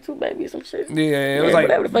 baby, some shit. Yeah, it was like,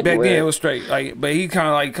 back then it was straight. Like, but he kind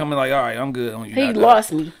of like coming like, all right, I'm good on you. He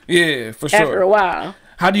lost me. Yeah, for sure. After a while.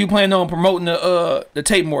 How do you plan on promoting the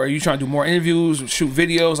tape more? Are you trying to do more interviews, shoot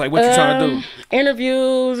videos? Like, what you trying to do?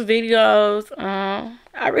 Interviews, videos.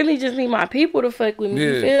 I really just need my people to fuck with me.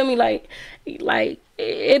 Yeah. You feel me? Like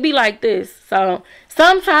it be like this. So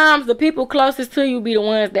sometimes the people closest to you be the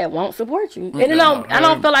ones that won't support you. And I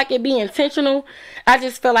don't feel like it be intentional. I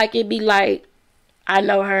just feel like it be like, I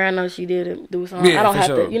know her, I know she did do something. I don't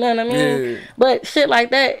have to, you know what I mean? Yeah. But shit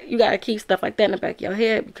like that, you gotta keep stuff like that in the back of your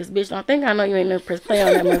head, because bitch, don't think I know you ain't never press play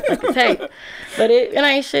on that motherfucking tape. But it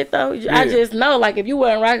ain't shit though. Yeah. I just know, like, if you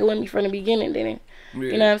wasn't rocking with me from the beginning, then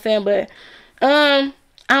you know what I'm saying? But I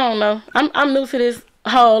don't know. I'm new to this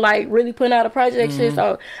whole, like, really putting out a project shit,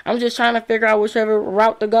 so I'm just trying to figure out whichever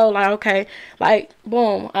route to go. Like, okay, like,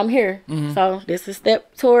 boom, I'm here. So this is a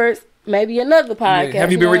step towards maybe another podcast.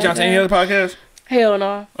 Have you been reaching out to any other podcasts? Hell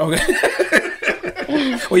no. Okay.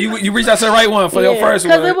 Well, you reached out to the right one for your first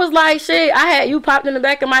one. Because it was like, shit, I had you popped in the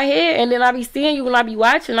back of my head, and then I be seeing you when I be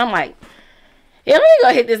watching. I'm like, yeah, let me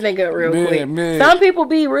go hit this nigga up real quick. Man. Some people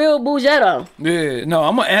be real bougetto. Yeah, no,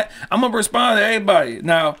 I'm gonna respond to everybody.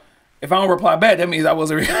 Now, if I don't reply back, that means I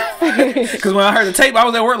wasn't real. Because when I heard the tape, I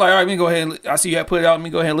was at work like, all right, let me go ahead. I see you had put it out. Let me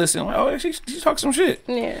go ahead and listen. I'm like, oh, she talking some shit.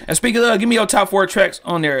 Yeah. And speaking of, give me your top 4 tracks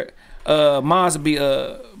on there. Mine would be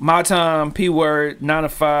My Time, P Word, 9 to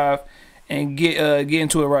 5, and get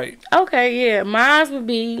into it right. Okay, yeah. Mine would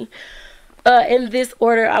be in this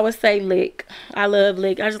order. I would say Lick. I love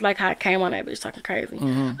Lick. I just like how I came on that bitch talking crazy.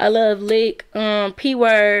 I love Lick, P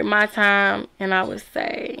Word, My Time, and I would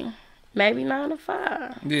say maybe 9 to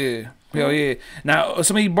 5. Yeah. Hell yeah. Now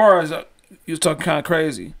some of these bars you was talking kind of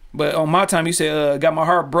crazy, but on My Time you said got my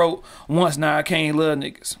heart broke once, now I can't love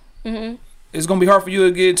niggas. It's gonna be hard for you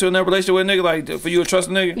to get into another relationship with a nigga, like for you to trust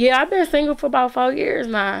a nigga? Yeah, I've been single for about 4 years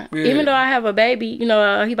now. Yeah. Even though I have a baby, he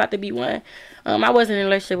about to be 1. I wasn't in a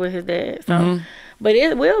relationship with his dad, so. But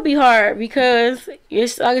it will be hard because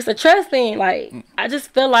it's a trust thing. Like, I just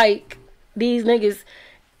feel like these niggas,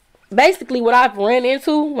 basically what I've run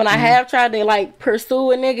into when I have tried to, like,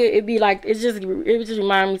 pursue a nigga, it just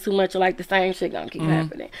remind me too much of, like, the same shit gonna keep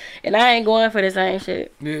happening. And I ain't going for the same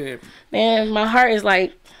shit. Yeah. Man, my heart is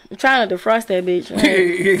like, I'm trying to defrost that bitch.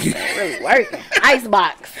 It's really working.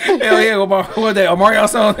 Icebox. Hell yeah, what that? Mario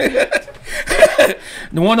song? The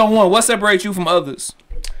one-on-one. What separates you from others?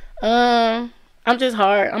 I'm just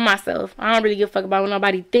hard. I'm myself. I don't really give a fuck about what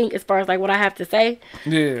nobody think as far as like what I have to say.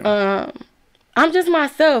 Yeah. I'm just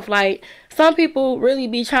myself. Like, some people really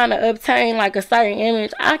be trying to obtain like a certain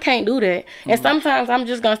image. I can't do that. And sometimes I'm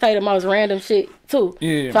just gonna say the most random shit too.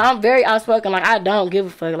 Yeah. So I'm very outspoken. Like, I don't give a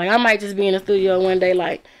fuck. Like, I might just be in the studio one day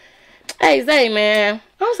like, hey Zay, man,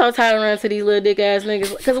 I'm so tired of running to these little dick ass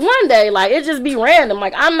niggas. Cause one day, like, it just be random.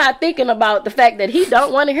 Like, I'm not thinking about the fact that he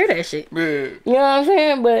don't want to hear that shit. Yeah. You know what I'm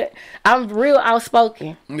saying? But I'm real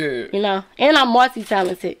outspoken. Yeah. You know, and I'm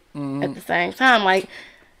multi-talented at the same time. Like,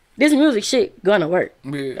 this music shit gonna work.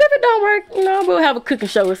 Yeah. If it don't work, you know, we'll have a cooking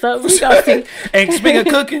show or something. We gonna see. And speaking of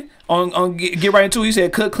cooking, on get right into it, you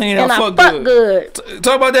said cook, clean, and And fuck good.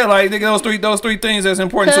 Talk about that, like, nigga, those three things that's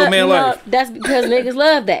important to a man's life. That's because niggas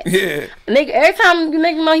love that. Yeah. Nigga, every time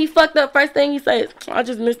nigga know he fucked up, first thing he says, I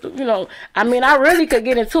just missed it. You know, I mean, I really could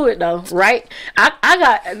get into it though, right? I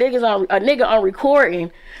got a nigga on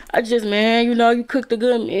recording. I just, man, you know, you cook the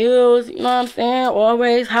good meals, you know what I'm saying?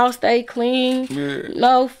 Always house stay clean. Yeah.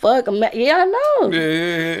 No, fuck, yeah, I know.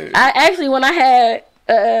 Yeah. I actually, when I had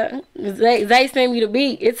Zay sent me the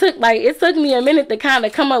beat, it took me a minute to kind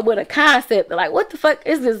of come up with a concept. Like, what the fuck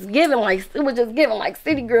is this giving? Like, it was just giving like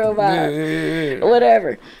city girl vibes, Yeah.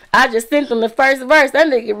 whatever. I just sent him the first verse. That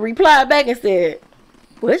nigga replied back and said,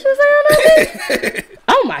 what you saying on this?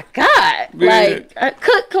 Oh my God. Yeah. Like, I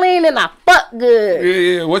cook clean and I fuck good.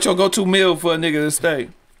 Yeah. What's your go-to meal for a nigga to stay?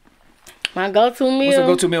 My go-to meal? What's your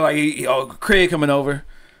go-to meal? Like, Craig coming over.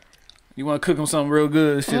 You want to cook him something real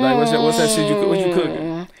good shit. Like, what's that shit what you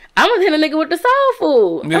cooking? I'm gonna hit a nigga with the soul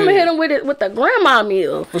food. Yeah. I'm gonna hit him with the grandma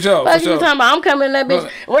meal. For sure. Like, you talking about, I'm coming in that bitch.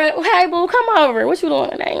 Hey boo, come over. What you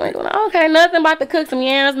doing today? You ain't doing okay, nothing. About to cook some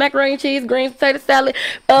yams, macaroni and cheese, green potato salad,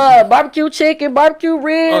 barbecue chicken, barbecue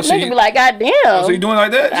ribs. so Nigga be like, God damn. So you doing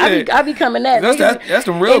like that? I be coming that. That's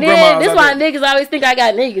the real and grandma. This why niggas always think I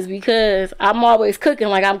got niggas, because I'm always cooking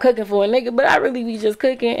like I'm cooking for a nigga, but I really be just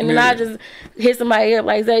cooking. And then I just hit somebody up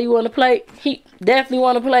like, Zay, you want a plate? He definitely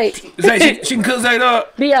want a plate. Zay, she can cook Zay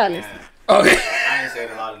up. Be honest. Okay. I ain't saying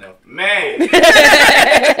a lot enough. Man.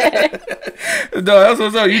 No, that's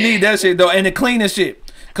what's up. You need that shit though, and the cleanest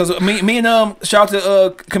shit. Cause me and shout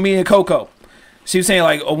out to comedian Coco. She was saying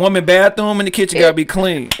like a woman bathroom in the kitchen gotta be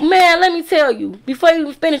clean. Man, let me tell you, before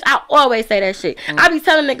you finish, I always say that shit. I be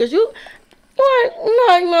telling niggas,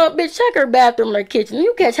 bitch, check her bathroom or her kitchen.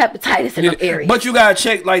 You catch hepatitis in them areas. But you gotta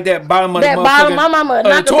check like that bottom of the bottom. My mama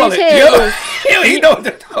knock a toilet. bitch head. You know what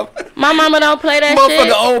the My mama don't play that motherfucker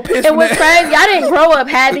shit. old piss. It was crazy. I didn't grow up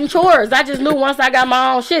having chores. I just knew once I got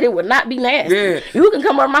my own shit, it would not be nasty. Yeah. You can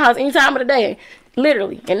come over my house any time of the day.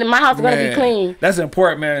 Literally. And then my house is going to be clean. That's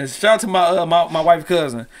important, man. Shout out to my wife's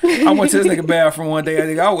cousin. I went to this nigga bathroom one day.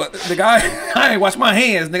 I ain't wash my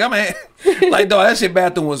hands, nigga. Like, dog, that shit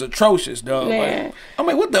bathroom was atrocious, dog. Like, I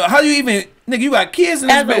mean, what the? How you even, nigga? You got kids in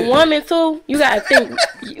this As a woman too, you gotta think.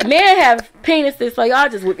 Men have penises, so y'all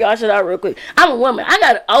just whip y'all shit out real quick. I'm a woman. I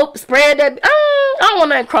gotta spread that. I don't want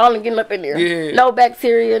nothing crawling, getting up in there. Yeah. No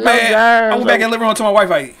bacteria, no germs. I went back in the living room to my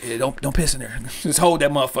wife like, yeah, don't piss in there. Just hold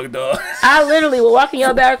that motherfucker, dog. I literally will walk in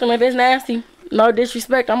your bathroom if it's nasty. No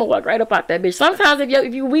disrespect, I'm gonna walk right up out that bitch. Sometimes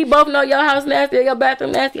if we both know your house nasty or your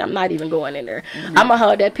bathroom nasty, I'm not even going in there. I'm gonna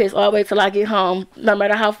hold that piss all the way till I get home, no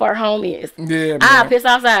matter how far home is. Yeah, man. I'll piss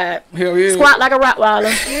outside. Hell yeah. Squat like a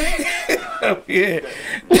Rottweiler. Yeah.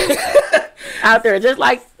 Out there, just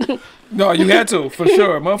like. No, you had to, for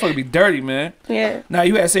sure. Motherfucker be dirty, man. Yeah. Now,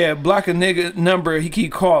 you had said block a nigga number, he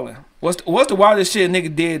keep calling. What's the wildest shit a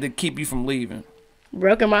nigga did to keep you from leaving?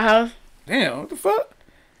 Broke in my house. Damn, what the fuck?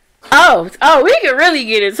 Oh, we can really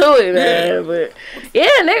get into it, man. Yeah. But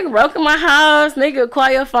yeah, nigga broke in my house. Nigga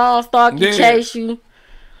call your phone, stalk you, chase you.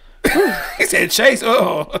 He said chase.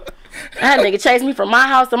 Oh, that nigga chased me from my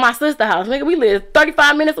house to my sister's house. Nigga, we live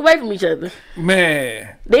 35 minutes away from each other.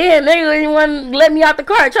 Man. Then nigga didn't want to let me out the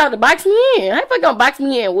car. Tried to box me in. How you fuck gonna box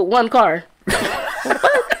me in with one car?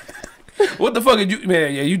 What the fuck are you,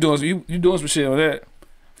 man? Yeah, you doing some shit on that.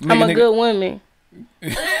 I'm a good woman.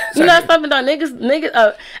 You know something though,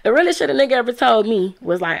 niggas, the realest shit a nigga ever told me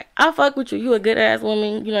was like, I fuck with you, you a good ass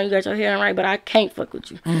woman, you know, you got your hair right, but I can't fuck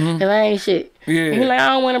with you, cause I ain't shit. Yeah. And he like, I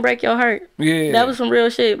don't want to break your heart. Yeah. That was some real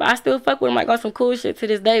shit, but I still fuck with him like on some cool shit to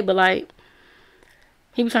this day, but like,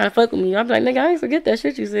 he be trying to fuck with me. I'm like, nigga, I ain't forget that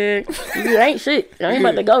shit you said. You ain't shit. I ain't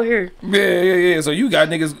about to go here. Yeah. So you got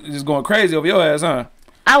niggas just going crazy over your ass, huh?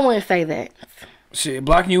 I wouldn't say that. Shit,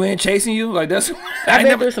 blocking you and chasing you? Like, that's... I've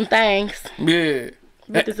been through some things. Yeah.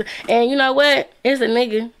 And you know what? It's a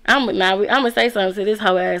nigga. I'm gonna say something to this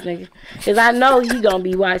hoe ass nigga. Because I know he gonna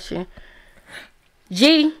be watching.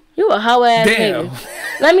 G, You a hoe ass Damn. nigga.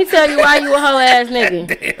 Let me tell you why you a hoe ass nigga.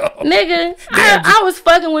 Damn. Nigga, I was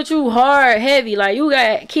fucking with you hard, heavy. Like, you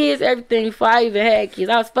got kids, everything before I even had kids.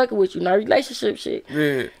 I was fucking with you, no relationship shit.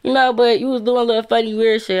 Yeah. You know, but you was doing little funny,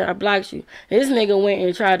 weird shit. I blocked you. This nigga went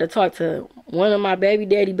and tried to talk to one of my baby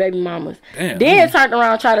mamas. Damn. Then turned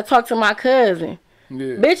around and tried to talk to my cousin.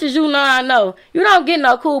 Yeah. Bitches, you know I know. You don't get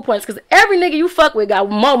no cool points because every nigga you fuck with got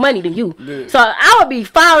more money than you. Yeah. So I would be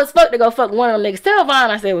foul as fuck to go fuck one of them niggas. Tell Vaughn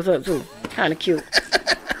I said what's up too. Kind of cute.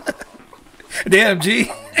 Damn, G.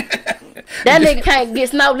 That nigga can't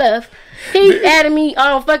get no love. He added me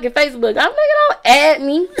on fucking Facebook. I'm nigga, don't add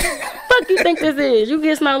me. Fuck you think this is? You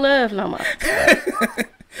get no love no more.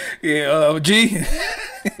 Yeah, G.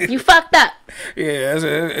 You fucked up. Yeah, that's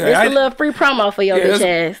It's a little free promo for your bitch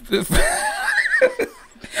ass.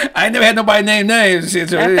 I ain't never had nobody name names and shit.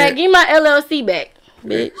 So, In fact, give my LLC back,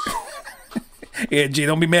 bitch. Yeah, G,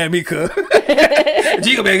 don't be mad at me, cuz.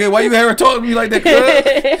 G gonna be like, why you ever talking to me like that,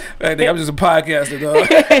 cuz? Like, I'm just a podcaster, dog.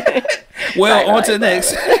 Well, on to the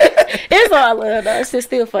next. It's all love, though. It's just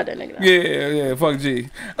still for that nigga. Yeah, fuck G.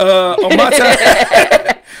 On my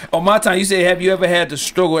time, on my time, you said, have you ever had to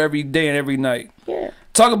struggle every day and every night? Yeah.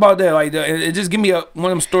 Talk about that, like, and just give me one of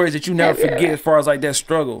them stories that you never forget as far as like that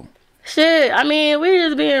struggle. Shit, I mean, we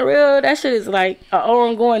just being real. That shit is like an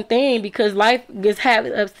ongoing thing because life gets have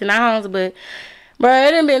ups and downs. But, bro,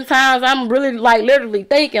 it done been times I'm really like literally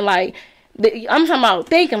thinking like, I'm talking about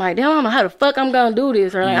thinking like, damn, I don't know how the fuck I'm gonna do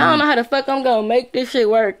this, or like, I don't know how the fuck I'm gonna make this shit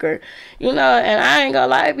work, or you know. And I ain't gonna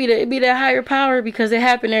lie, it be that higher power because it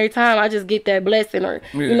happen every time. I just get that blessing, or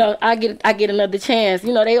you know, I get another chance.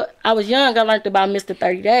 You know, I was young. I learned about Mr.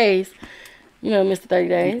 30 Days. You know Mr. 30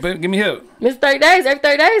 Days. But give me help. Mr. 30 Days, every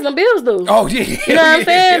 30 days, them bills due. Oh, yeah. You know what I'm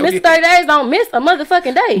saying? Mr. 30 Days don't miss a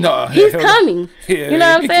motherfucking day. No, he's coming. Yeah, you know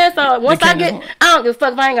what I'm saying? So once I can't don't give a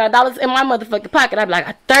fuck if I ain't got dollars in my motherfucking pocket. I be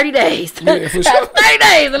like, 30 days. Yeah, for sure. 30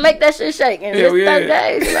 days and make that shit shake. And Hell it's 30 yeah.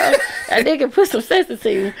 days, you know. That nigga put some sense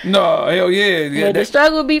into you. No, hell yeah. But the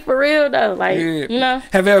struggle be for real, though. Like, you know.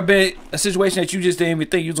 Have there ever been a situation that you just didn't even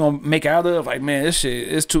think you was going to make out of? Like, man, this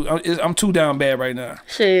shit, I'm too down bad right now.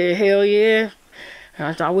 Shit, hell yeah.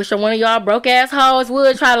 I wish one of y'all broke ass hoes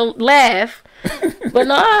would try to laugh. But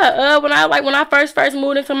no, when I first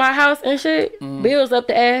moved into my house and shit, bills up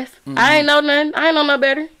the ass. I ain't know nothing. I ain't know no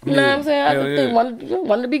better. You know what I'm saying? I just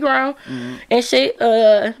wanted to be grown and shit.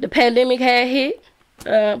 The pandemic had hit.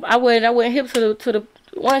 I wasn't hip to the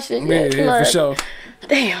one shit yet. Yeah, for sure.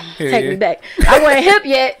 Damn, take me back. I wasn't hip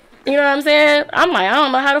yet. You know what I'm saying? I'm like, I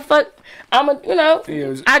don't know how the fuck.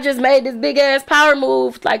 I just made this big ass power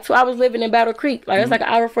move. Like, I was living in Battle Creek. Like, it's like an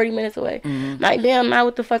hour, 40 minutes away. Like, damn, now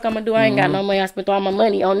what the fuck I'm gonna do? I ain't got no money. I spent all my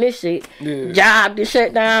money on this shit. Job to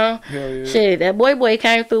shut down. Shit, that boy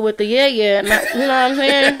came through with the yeah. You know what I'm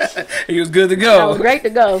saying? He was good to go. I was great to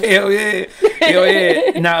go. Hell yeah. Hell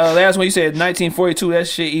yeah. Now, last one you said 1942, that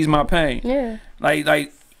shit eased my pain. Yeah.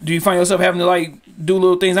 Like, do you find yourself having to, like, do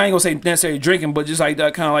little things? I ain't gonna say necessarily drinking, but just, like,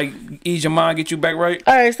 that kind of, like, ease your mind, get you back right?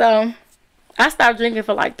 All right, so I stopped drinking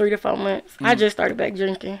for, like, 3 to 4 months. I just started back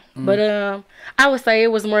drinking. But I would say it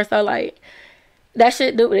was more so, like, that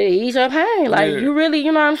shit do it ease your pain. Like, you really,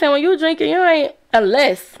 you know what I'm saying? When you drinking, you ain't,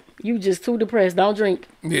 unless you just too depressed, don't drink.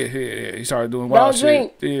 Yeah. You started doing wild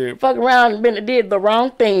shit. Don't drink. Fuck around and did the wrong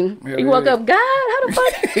thing. You woke up, God, how the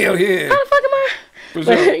fuck? Hell yeah. How the fuck am I? For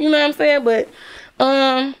But, sure. you know what I'm saying? But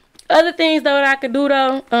other things though that I could do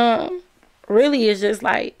though, really is just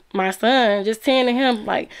like my son, just tending him.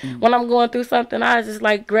 Like when I'm going through something, I just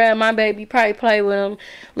like grab my baby, probably play with him,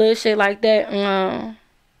 little shit like that.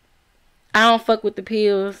 I don't fuck with the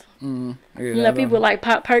pills. Yeah, you know, people like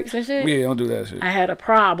pop perks and shit. Yeah, don't do that shit. I had a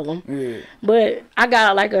problem. Yeah. But I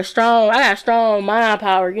got strong mind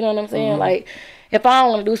power, you know what I'm saying? Like, if I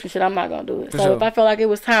don't want to do some shit, I'm not going to do it. So if I felt like it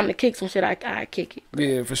was time to kick some shit, I kick it.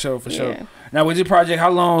 Yeah, for sure. Now, with this project, how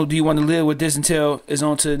long do you want to live with this until it's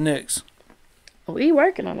on to the next? We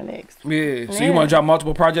working on the next. Yeah. So you want to drop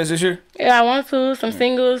multiple projects this year? Yeah, I want to. Some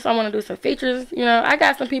singles. I want to do some features. You know, I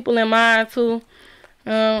got some people in mind, too.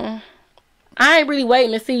 I ain't really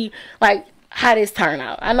waiting to see, like, how this turn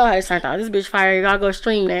out. I know how this turned out. This bitch fire. Y'all go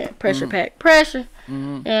stream that. Pressure pack. Pressure. You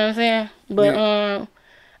know what I'm saying? But,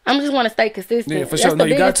 I'm just want to stay consistent. Yeah, for sure. That's No, the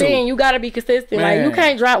you got biggest to. thing. You got to be consistent. Man. Like, you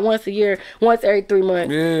can't drop once a year, once every 3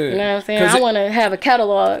 months. Yeah. You know what I'm saying? I want to have a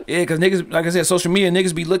catalog. Yeah, because niggas, like I said, social media,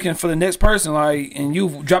 niggas be looking for the next person, like, and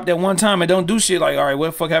you drop that one time and don't do shit, like, all right, what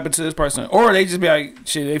the fuck happened to this person? Or they just be like,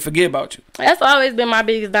 shit, they forget about you. That's always been my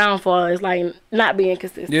biggest downfall, is like not being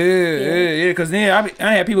consistent. Yeah, because then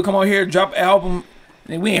I had people come out here, drop an album,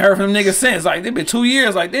 And we ain't heard from them niggas since. Like, they been 2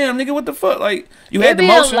 years. Like, damn, nigga, what the fuck? Like, you had the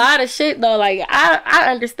motion. It be a lot of shit, though. Like,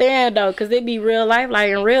 I understand, though, because it be real life. Like,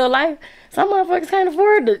 in real life, some motherfuckers can't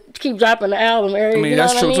afford to keep dropping the album every. I mean, you know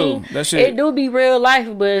that's what true, I mean? too. That shit. It do be real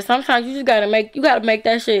life, but sometimes you just gotta make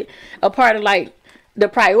that shit a part of, like, the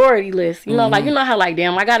priority list. You know, like, you know how, like,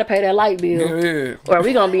 damn, I gotta pay that light bill. Yeah. Or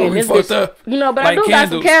we gonna be in this bitch. Up. You know, but like I do candles. got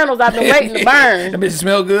some candles I've been waiting to burn. That bitch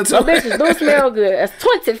smell good, too. Those bitches do smell good. It's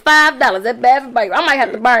 $25. That's bad for baby. I might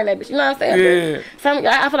have to burn that bitch. You know what I'm saying?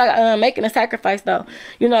 Yeah. I feel like making a sacrifice, though.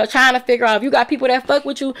 You know, trying to figure out if you got people that fuck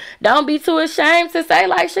with you, don't be too ashamed to say,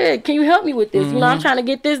 like, shit, can you help me with this? You know, I'm trying to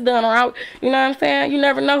get this done, or out. You know what I'm saying? You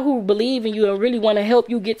never know who believe in you and really want to help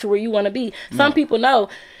you get to where you want to be. Some people know.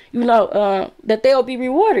 You know, that they'll be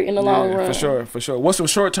rewarded in the long run. For sure. What's some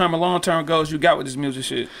short term and long term goals you got with this music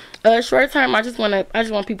shit? Short term, I just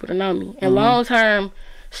want people to know me. And long term,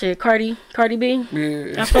 shit, Cardi B.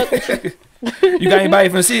 Yeah. I fuck with you. You got anybody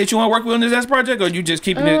from the city that you want to work with on this project, or you just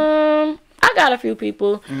keeping it? I got a few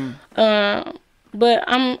people. But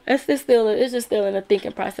it's just still in the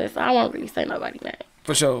thinking process. So I won't really say nobody name.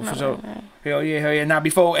 For sure. Hell yeah. Now,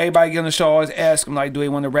 before everybody get on the show, I always ask them, like, do they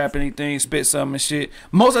want to rap anything, spit something and shit.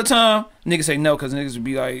 Most of the time, niggas say no, because niggas would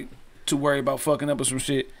be, like, too worried about fucking up or some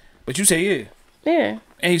shit. But you say yeah. Yeah.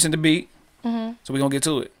 And you sent the beat. So we gonna get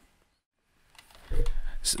to it.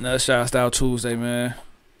 It's another Shad Style Tuesday, man.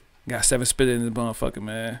 Got 7Spittah in this motherfucker,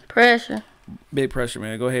 man. Pressure. Big pressure,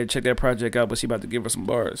 man. Go ahead and check that project out, but she about to give her some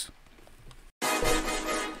bars.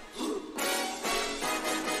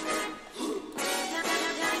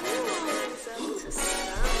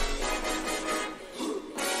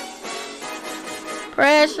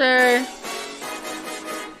 Pressure.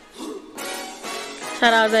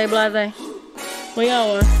 Shout out Zay Blase. We on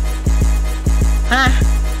one. Huh?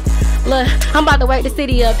 Look, I'm about to wake the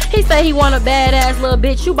city up. He say he want a badass little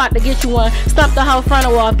bitch. You about to get you one. Stump the whole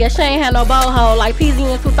frontal off. Guess she ain't had no boho. Like PZ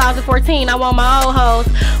in 2014. I want my old hoes.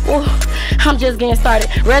 Ooh, I'm just getting started.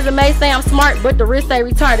 Resume say I'm smart, but the wrist say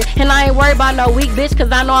retarded. And I ain't worried about no weak bitch,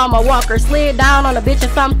 cause I know I'm a walker. Slid down on a bitch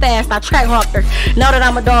and something fast. I track hawked her. Know that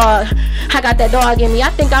I'm a dog. I got that dog in me. I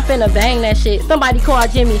think I'm finna bang that shit. Somebody call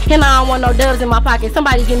Jimmy. And I don't want no dubs in my pocket.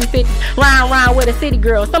 Somebody give me 50. Round with a city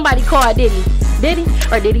girl. Somebody call Diddy. Did he?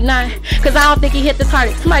 Or did he not? Cause I don't think he hit the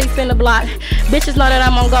target. Somebody spin the block. Bitches know that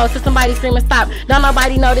I'm on go, so somebody screaming stop. Don't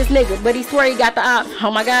nobody know this nigga, but he swear he got the ops. Oh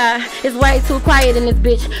my god, it's way too quiet in this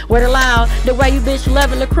bitch. Word loud, the way you bitch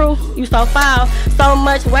loving the crew, you so foul. So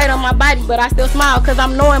much weight on my body, but I still smile. Cause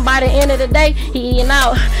I'm knowing by the end of the day, he eating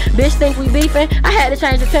out. Bitch think we beefing, I had to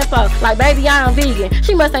change the tempo. Like baby, I am vegan.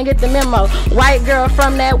 She must ain't get the memo. White girl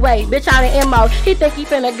from that way, bitch out in MO. He think he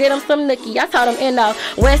finna get him some nookie. I told him no.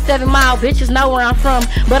 West 7 Mile, bitches know where I'm from.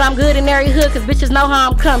 But I'm good in every hood, cause bitches know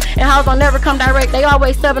how I'm come. And hoes don't never come direct, they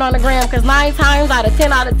always subbing on the gram. Cause 9 times out of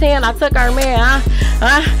 10 I took her man.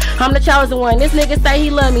 I'm the chosen one. This nigga say he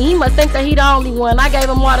love me, he must think that he the only one. I gave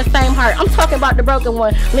him all the same heart. I'm talking about the broken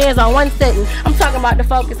one, lens on one setting. I'm talking about the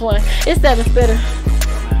focused one. It's 7Spittah.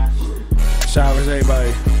 Shout out to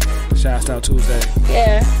everybody. Shad Style Tuesday.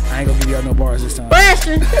 Yeah. I ain't gonna give y'all no bars this time.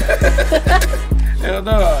 Pressure. Hell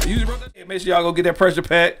no. Make sure y'all go get that pressure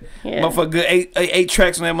pack. Yeah. Motherfucker, good eight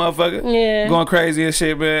tracks on that motherfucker. Yeah. Going crazy and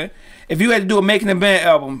shit, man. If you had to do a Making the Band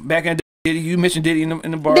album back in the day, you mentioned Diddy in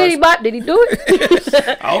the bars. Did he do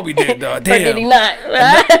it? I hope he did, dog. Damn. Or did he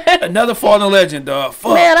not? Another fallen legend, dog.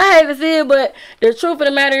 Fuck. Man, I hate to see it, but the truth of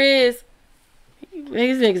the matter is,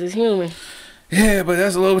 these niggas is human. Yeah, but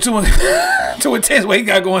that's a little too intense what he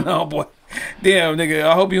got going on, boy. Damn, nigga.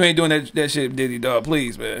 I hope you ain't doing that shit, Diddy, dog.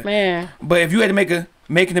 Please, man. Man. But if you had to make a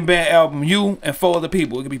Making the Band album, you and 4 other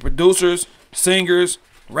people, it could be producers, singers,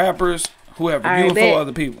 rappers, whoever. You and 4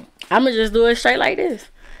 other people. I'ma just do it straight like this.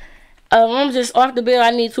 I'm just off the bill.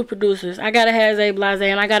 I need 2 producers. I gotta have Zay Blase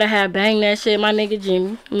and I gotta have Bang That Shit. My nigga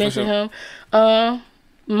Jimmy, mention him.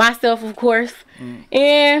 Myself, of course,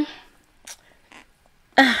 and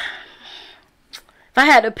if I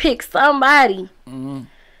had to pick somebody,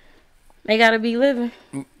 they gotta be living.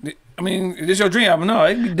 I mean, is this your dream album? No,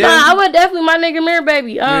 it could be dead. Nah, I would definitely my nigga Mirror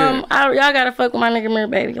Baby. Yeah. Y'all gotta fuck with my nigga Mirror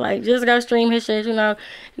Baby. Like, just go stream his shit. You know,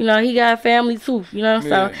 he got a family too. You know,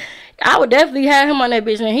 so I would definitely have him on that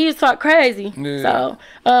bitch. And he just talk crazy. Yeah. So,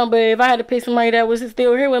 but if I had to pick somebody that was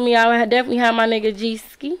still here with me, I would definitely have my nigga G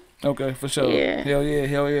Ski. Okay, for sure. Yeah. Hell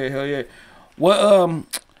yeah.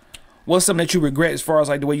 What's something that you regret as far as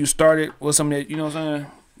like the way you started? What's something that, you know what I'm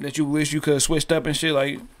saying, that you wish you could have switched up and shit,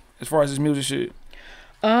 like as far as this music shit?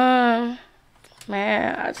 Man,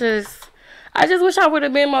 I just wish I would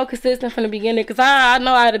have been more consistent from the beginning, because I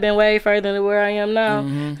know I'd have been way further than where I am now.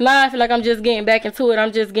 Now I feel like I'm just getting back into it.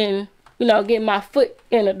 I'm just getting, you know, getting my foot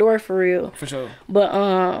in the door for real. For sure. But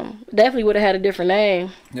definitely would have had a different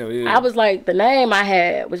name. Yeah. I was like, the name I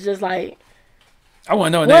had was just like, I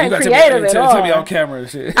want to know that. You got to tell me on camera and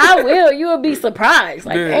shit. I will. You will be surprised.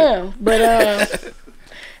 Like, damn. But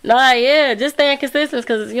nah, yeah, just staying consistent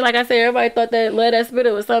because, like I said, everybody thought that Love That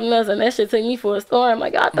Spittah was something else, and that shit took me for a storm.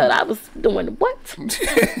 Like, I thought I was doing what?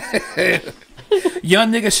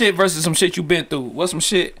 Young nigga shit versus some shit you been through. What's some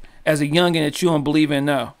shit as a youngin' that you don't believe in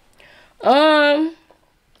now?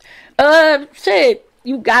 Shit.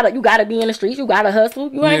 You gotta be in the streets. You gotta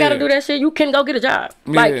hustle. You ain't gotta do that shit. You can go get a job.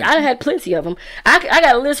 Like, I done had plenty of them. I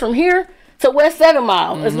got a list from here to West 7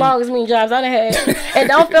 Mile, as long as me jobs I done had. And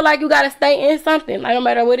don't feel like you gotta stay in something. Like, no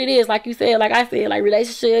matter what it is, like you said, like I said, like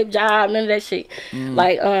relationship, job, none of that shit.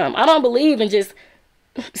 Like, I don't believe in just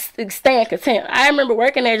staying content. I remember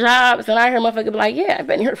working at jobs and I hear motherfuckers be like, yeah, I've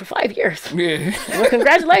been here for 5 years. Yeah. Well,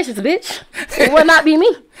 congratulations, bitch. It will not be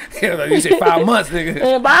me. Yeah, like you said 5 months,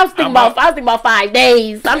 nigga. But I was thinking about 5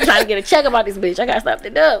 days. I'm trying to get a check about this bitch. I got stuff to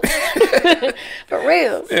do. For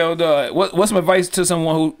real. Hell no. What's some advice to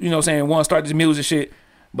someone who, you know, saying want to start this music shit,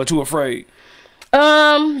 but too afraid?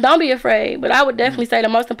 Don't be afraid. But I would definitely say the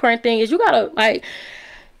most important thing is you gotta, like,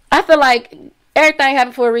 I feel like everything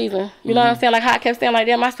happened for a reason. You know what I'm saying? Like how I kept saying, like,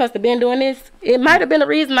 damn, am I supposed to been doing this? It might have been the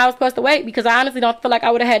reason I was supposed to wait, because I honestly don't feel like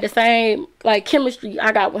I would have had the same, like, chemistry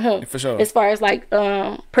I got with him. For sure. As far as, like,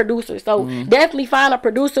 producers. So definitely find a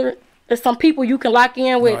producer. There's some people you can lock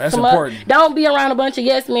in with. No, that's important. Don't be around a bunch of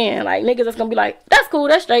yes men. Like, niggas that's gonna be like, that's cool,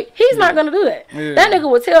 that's straight. He's not gonna do that. Yeah. That nigga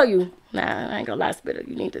will tell you, nah, I ain't gonna lie, Spittah.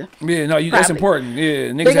 You need to. Yeah, no, that's important. Yeah,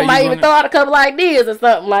 niggas might even throw out a couple ideas or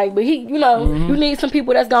something, like, but he, you know, you need some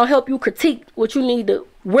people that's gonna help you critique what you need to,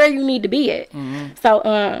 where you need to be at. So,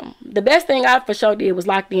 the best thing I for sure did was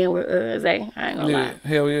locked in with Zay. I ain't gonna lie.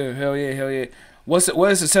 Hell yeah. What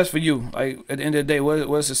is success for you? Like, at the end of the day, what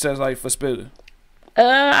is success like for Spittah?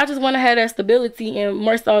 I just want to have that stability and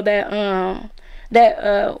more so that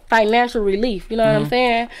financial relief. You know what I'm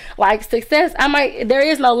saying? Like, success, there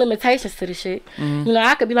is no limitations to the shit. You know,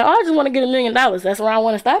 I could be like, oh, I just want to get $1 million. That's where I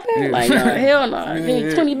want to stop at. Like, hell no. I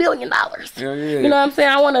need $20 billion. You know what I'm saying?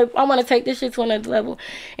 I want to take this shit to another level.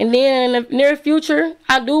 And then in the near future,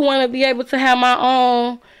 I do want to be able to have my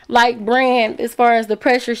own, like, brand as far as the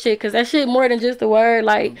pressure shit, because that shit more than just a word.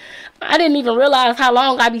 Like, I didn't even realize how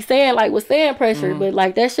long I be saying, like, was saying pressure, but,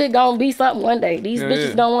 like, that shit gonna be something one day. These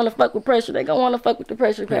bitches don't want to fuck with pressure. They gonna want to fuck with the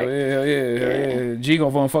pressure pack. Hell yeah. G gonna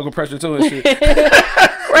want to fuck with pressure too and shit.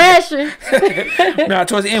 Pressure. Now,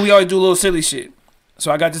 towards the end, we always do a little silly shit.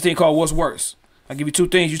 So I got this thing called What's Worse. I give you 2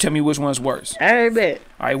 things, you tell me which one's worse. I bet.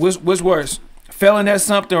 All right, what's worse? Failing at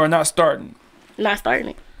something or not starting? Not starting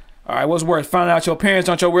it. All right, what's worse? Finding out your parents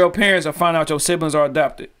aren't your real parents or finding out your siblings are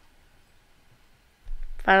adopted?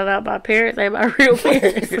 Finding out my parents ain't my real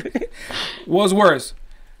parents. What's worse?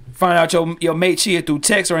 Finding out your mate cheated through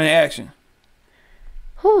text or in action?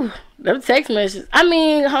 Whew, them text messages. I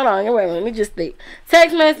mean, hold on, wait, let me just think.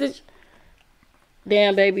 Text message.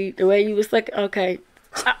 Damn, baby, the way you was looking, okay.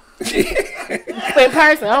 In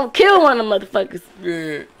person, I don't kill one of them motherfuckers.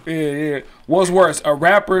 Yeah. What's worse, a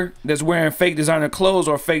rapper that's wearing fake designer clothes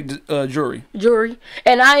or fake jewelry? Jewelry.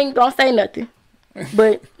 And I ain't gonna say nothing.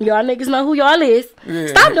 But y'all niggas know who y'all is.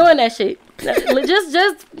 Stop doing that shit.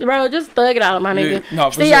 Just thug it out, my nigga.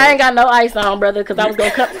 No, See, sure. I ain't got no ice on, brother, because I was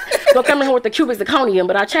gonna come in here with the cubic zirconium,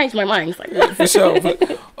 but I changed my mind. It's like, for sure.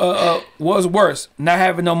 What's worse, not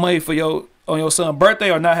having no money for on your son's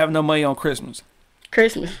birthday or not having no money on Christmas?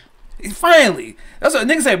 Christmas. Finally, that's what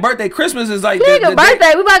niggas say. Birthday, Christmas is like nigga,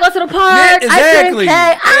 birthday. We about to go to the park. Yeah, exactly. Turn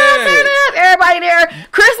up. Everybody there.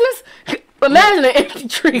 Christmas. Imagine an empty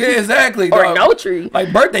tree. Yeah, exactly. Or no tree.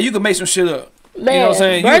 Like birthday, you can make some shit up. Man, you know what I'm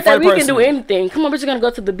saying? Birthday, we can do anything. Come on, bitch, you're gonna go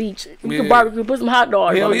to the beach. We can barbecue, put some hot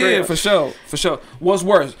dogs. Hell yeah, for sure. What's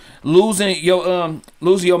worse, losing your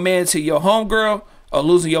man to your homegirl or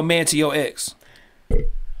losing your man to your ex?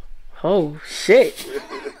 Oh shit.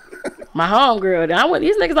 My homegirl.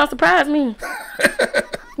 These niggas don't surprise me.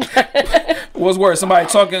 What's worse, somebody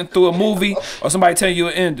talking through a movie or somebody telling you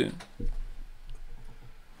an ending?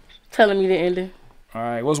 Telling me the ending. All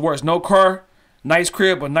right. What's worse, no car, nice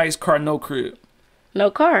crib, or nice car, no crib?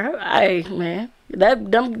 No car. Hey, man.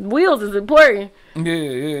 Them wheels is important.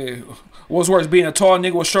 Yeah. What's worse, being a tall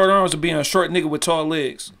nigga with short arms or being a short nigga with tall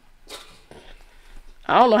legs?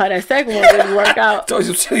 I don't know how that second one really work out.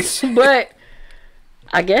 But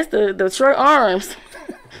I guess the short arms.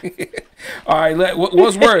 All right,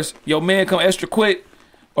 what's worse? Your man come extra quick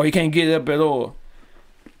or he can't get it up at all?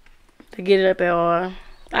 To get it up at all.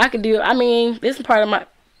 I could do, I mean, this is part of my,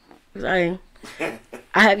 I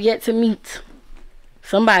have yet to meet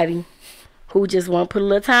somebody who just want to put a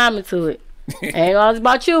little time into it. Ain't all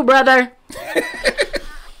about you, brother.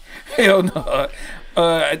 Hell no.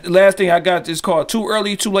 Last thing I got is called too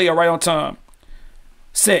early, too late, or right on time.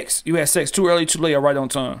 Sex. You had sex too early, too late, or right on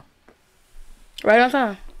time. Right on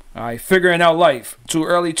time. All right. Figuring out life. Too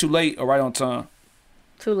early, too late, or right on time.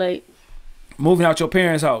 Too late. Moving out your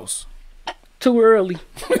parents' house. Too early.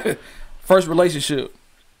 First relationship.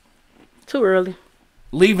 Too early.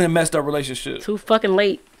 Leaving a messed up relationship. Too fucking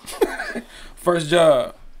late. First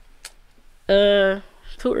job. Too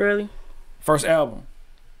early. First album.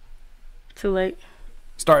 Too late.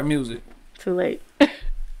 Start music. Too late.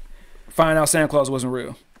 Find out Santa Claus wasn't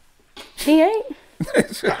real. He ain't.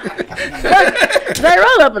 They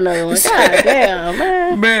roll up another one. God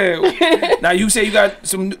damn, man. Now you say you got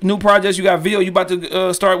some new projects. You got video. You about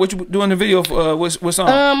to start. What you doing the video for? What song?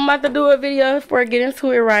 I'm about to do a video before I get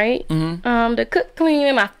into it right. The cook clean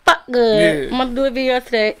and I fuck good. Yeah. I'm about to do a video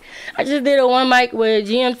today. I just did a one mic with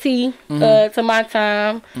GMT to my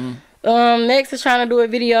time. Next is trying to do a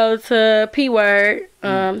video to P Word.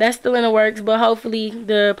 That's still in the works, but hopefully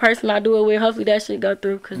the person I do it with, hopefully that shit go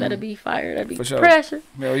through, cause that'll be fire. That'd be For sure. pressure.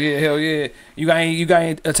 Hell yeah, hell yeah. You got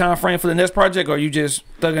a time frame for the next project, or you just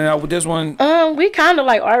thugging it out with this one? We kind of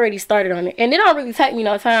like already started on it, and it don't really take me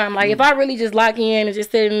no time. Like if I really just lock in and just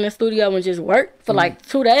sit in the studio and just work for like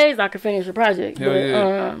 2 days, I could finish the project. Hell But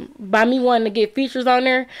yeah. by me wanting to get features on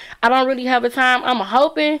there, I don't really have a time. I'm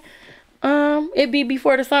hoping it be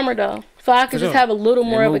before the summer though. So I could just have a little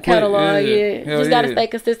more of a catalog. Yeah. Just gotta stay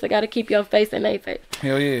consistent. Gotta keep your face in their face.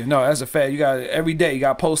 Hell yeah. No, that's a fact. You got every day. You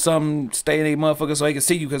got to post something, stay in a motherfucker so they can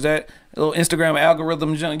see you. Because that little Instagram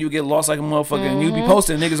algorithm junk, you get lost like a motherfucker. And you be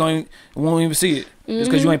posting, niggas won't even see it. Just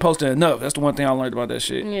because you ain't posting enough. That's the one thing I learned about that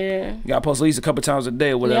shit. Yeah. You got to post at least a couple times a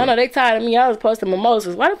day or whatever. Yeah, I know they tired of me. I was posting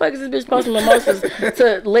mimosas. Why the fuck is this bitch posting mimosas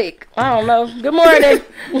to lick? I don't know. Good morning.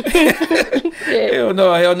 Yeah. Hell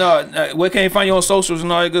no, hell no. Where can you find you on socials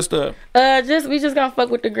and all that good stuff? We just gonna fuck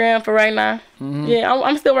with the gram for right now. Yeah,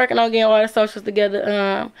 I'm still working on getting all the socials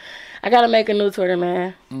together. I gotta make a new Twitter,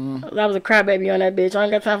 man. I was a crybaby on that bitch. I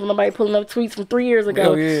ain't got time for nobody pulling up tweets from 3 years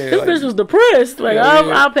ago. Yeah, this bitch was depressed. Like,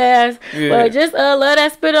 I'll pass. Yeah. But just love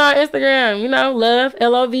that Spittah on Instagram. You know, love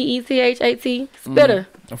LOVETHAT Spittah.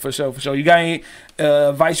 For sure, for sure. You got any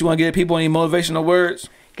advice you want to give people? Any motivational words?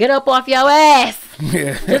 Get up off your ass.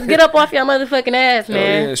 Yeah. Just get up off your motherfucking ass,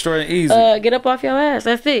 man. Yeah, short and easy. Get up off your ass.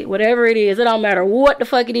 That's it. Whatever it is, it don't matter what the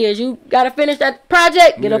fuck it is. You gotta finish that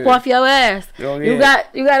project. Get up off your ass. You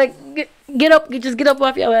gotta get up. Just get up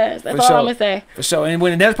off your ass. That's all I'm gonna say. For sure. And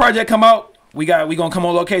when the next project come out, we gonna come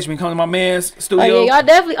on location. We come to my man's studio. Oh yeah, y'all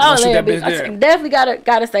definitely. I definitely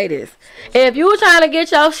gotta say this. If you trying to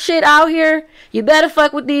get your shit out here, you better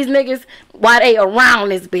fuck with these niggas while they around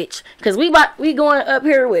this bitch. Cause we going up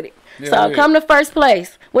here with it. Yeah, so come to first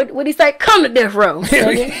place. What he say? Come to death row.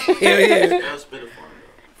 Yeah.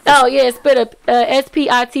 Oh yeah, Spittah,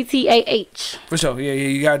 SPITTAH. For sure. Yeah,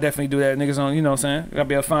 you gotta definitely do that. Niggas on, you know what I'm saying? You gotta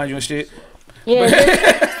be able to find you and shit. Yeah,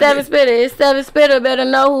 7Spittah. It's 7Spittah. Better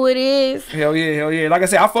know who it is. Hell yeah, hell yeah. Like I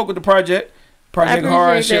said, I fuck with the project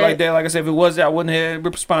hard and shit that. like that. Like I said, if it was that, I wouldn't have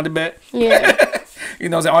responded back. Yeah. You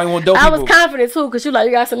know what I'm saying? I only want dope I people. was confident too, cause you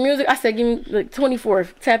got some music. I said, give me like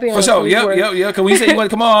 24th. Tap in. For sure. Yep. Cause when you say you want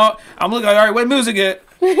to come on, I'm looking like, all right, what music at?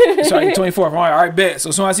 Sorry, 24th. All right, bet. So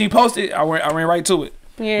as soon as I see you post it, I ran right to it.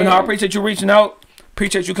 Yeah. But no, I appreciate you reaching out.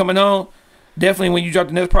 Appreciate you coming on. Definitely when you drop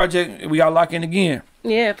the next project, we gotta lock in again.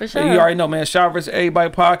 Yeah, for sure. You already know, man. Shad vs.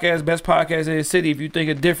 Everybody podcast, best podcast in the city. If you think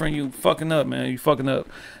it's different, you fucking up, man. You fucking up.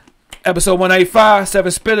 Episode 185,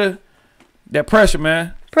 7Spittah. That pressure,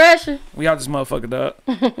 man. Pressure. We out this motherfucker, dog.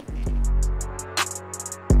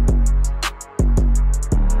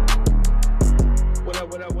 What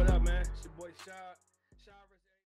up, man? It's your boy Shad.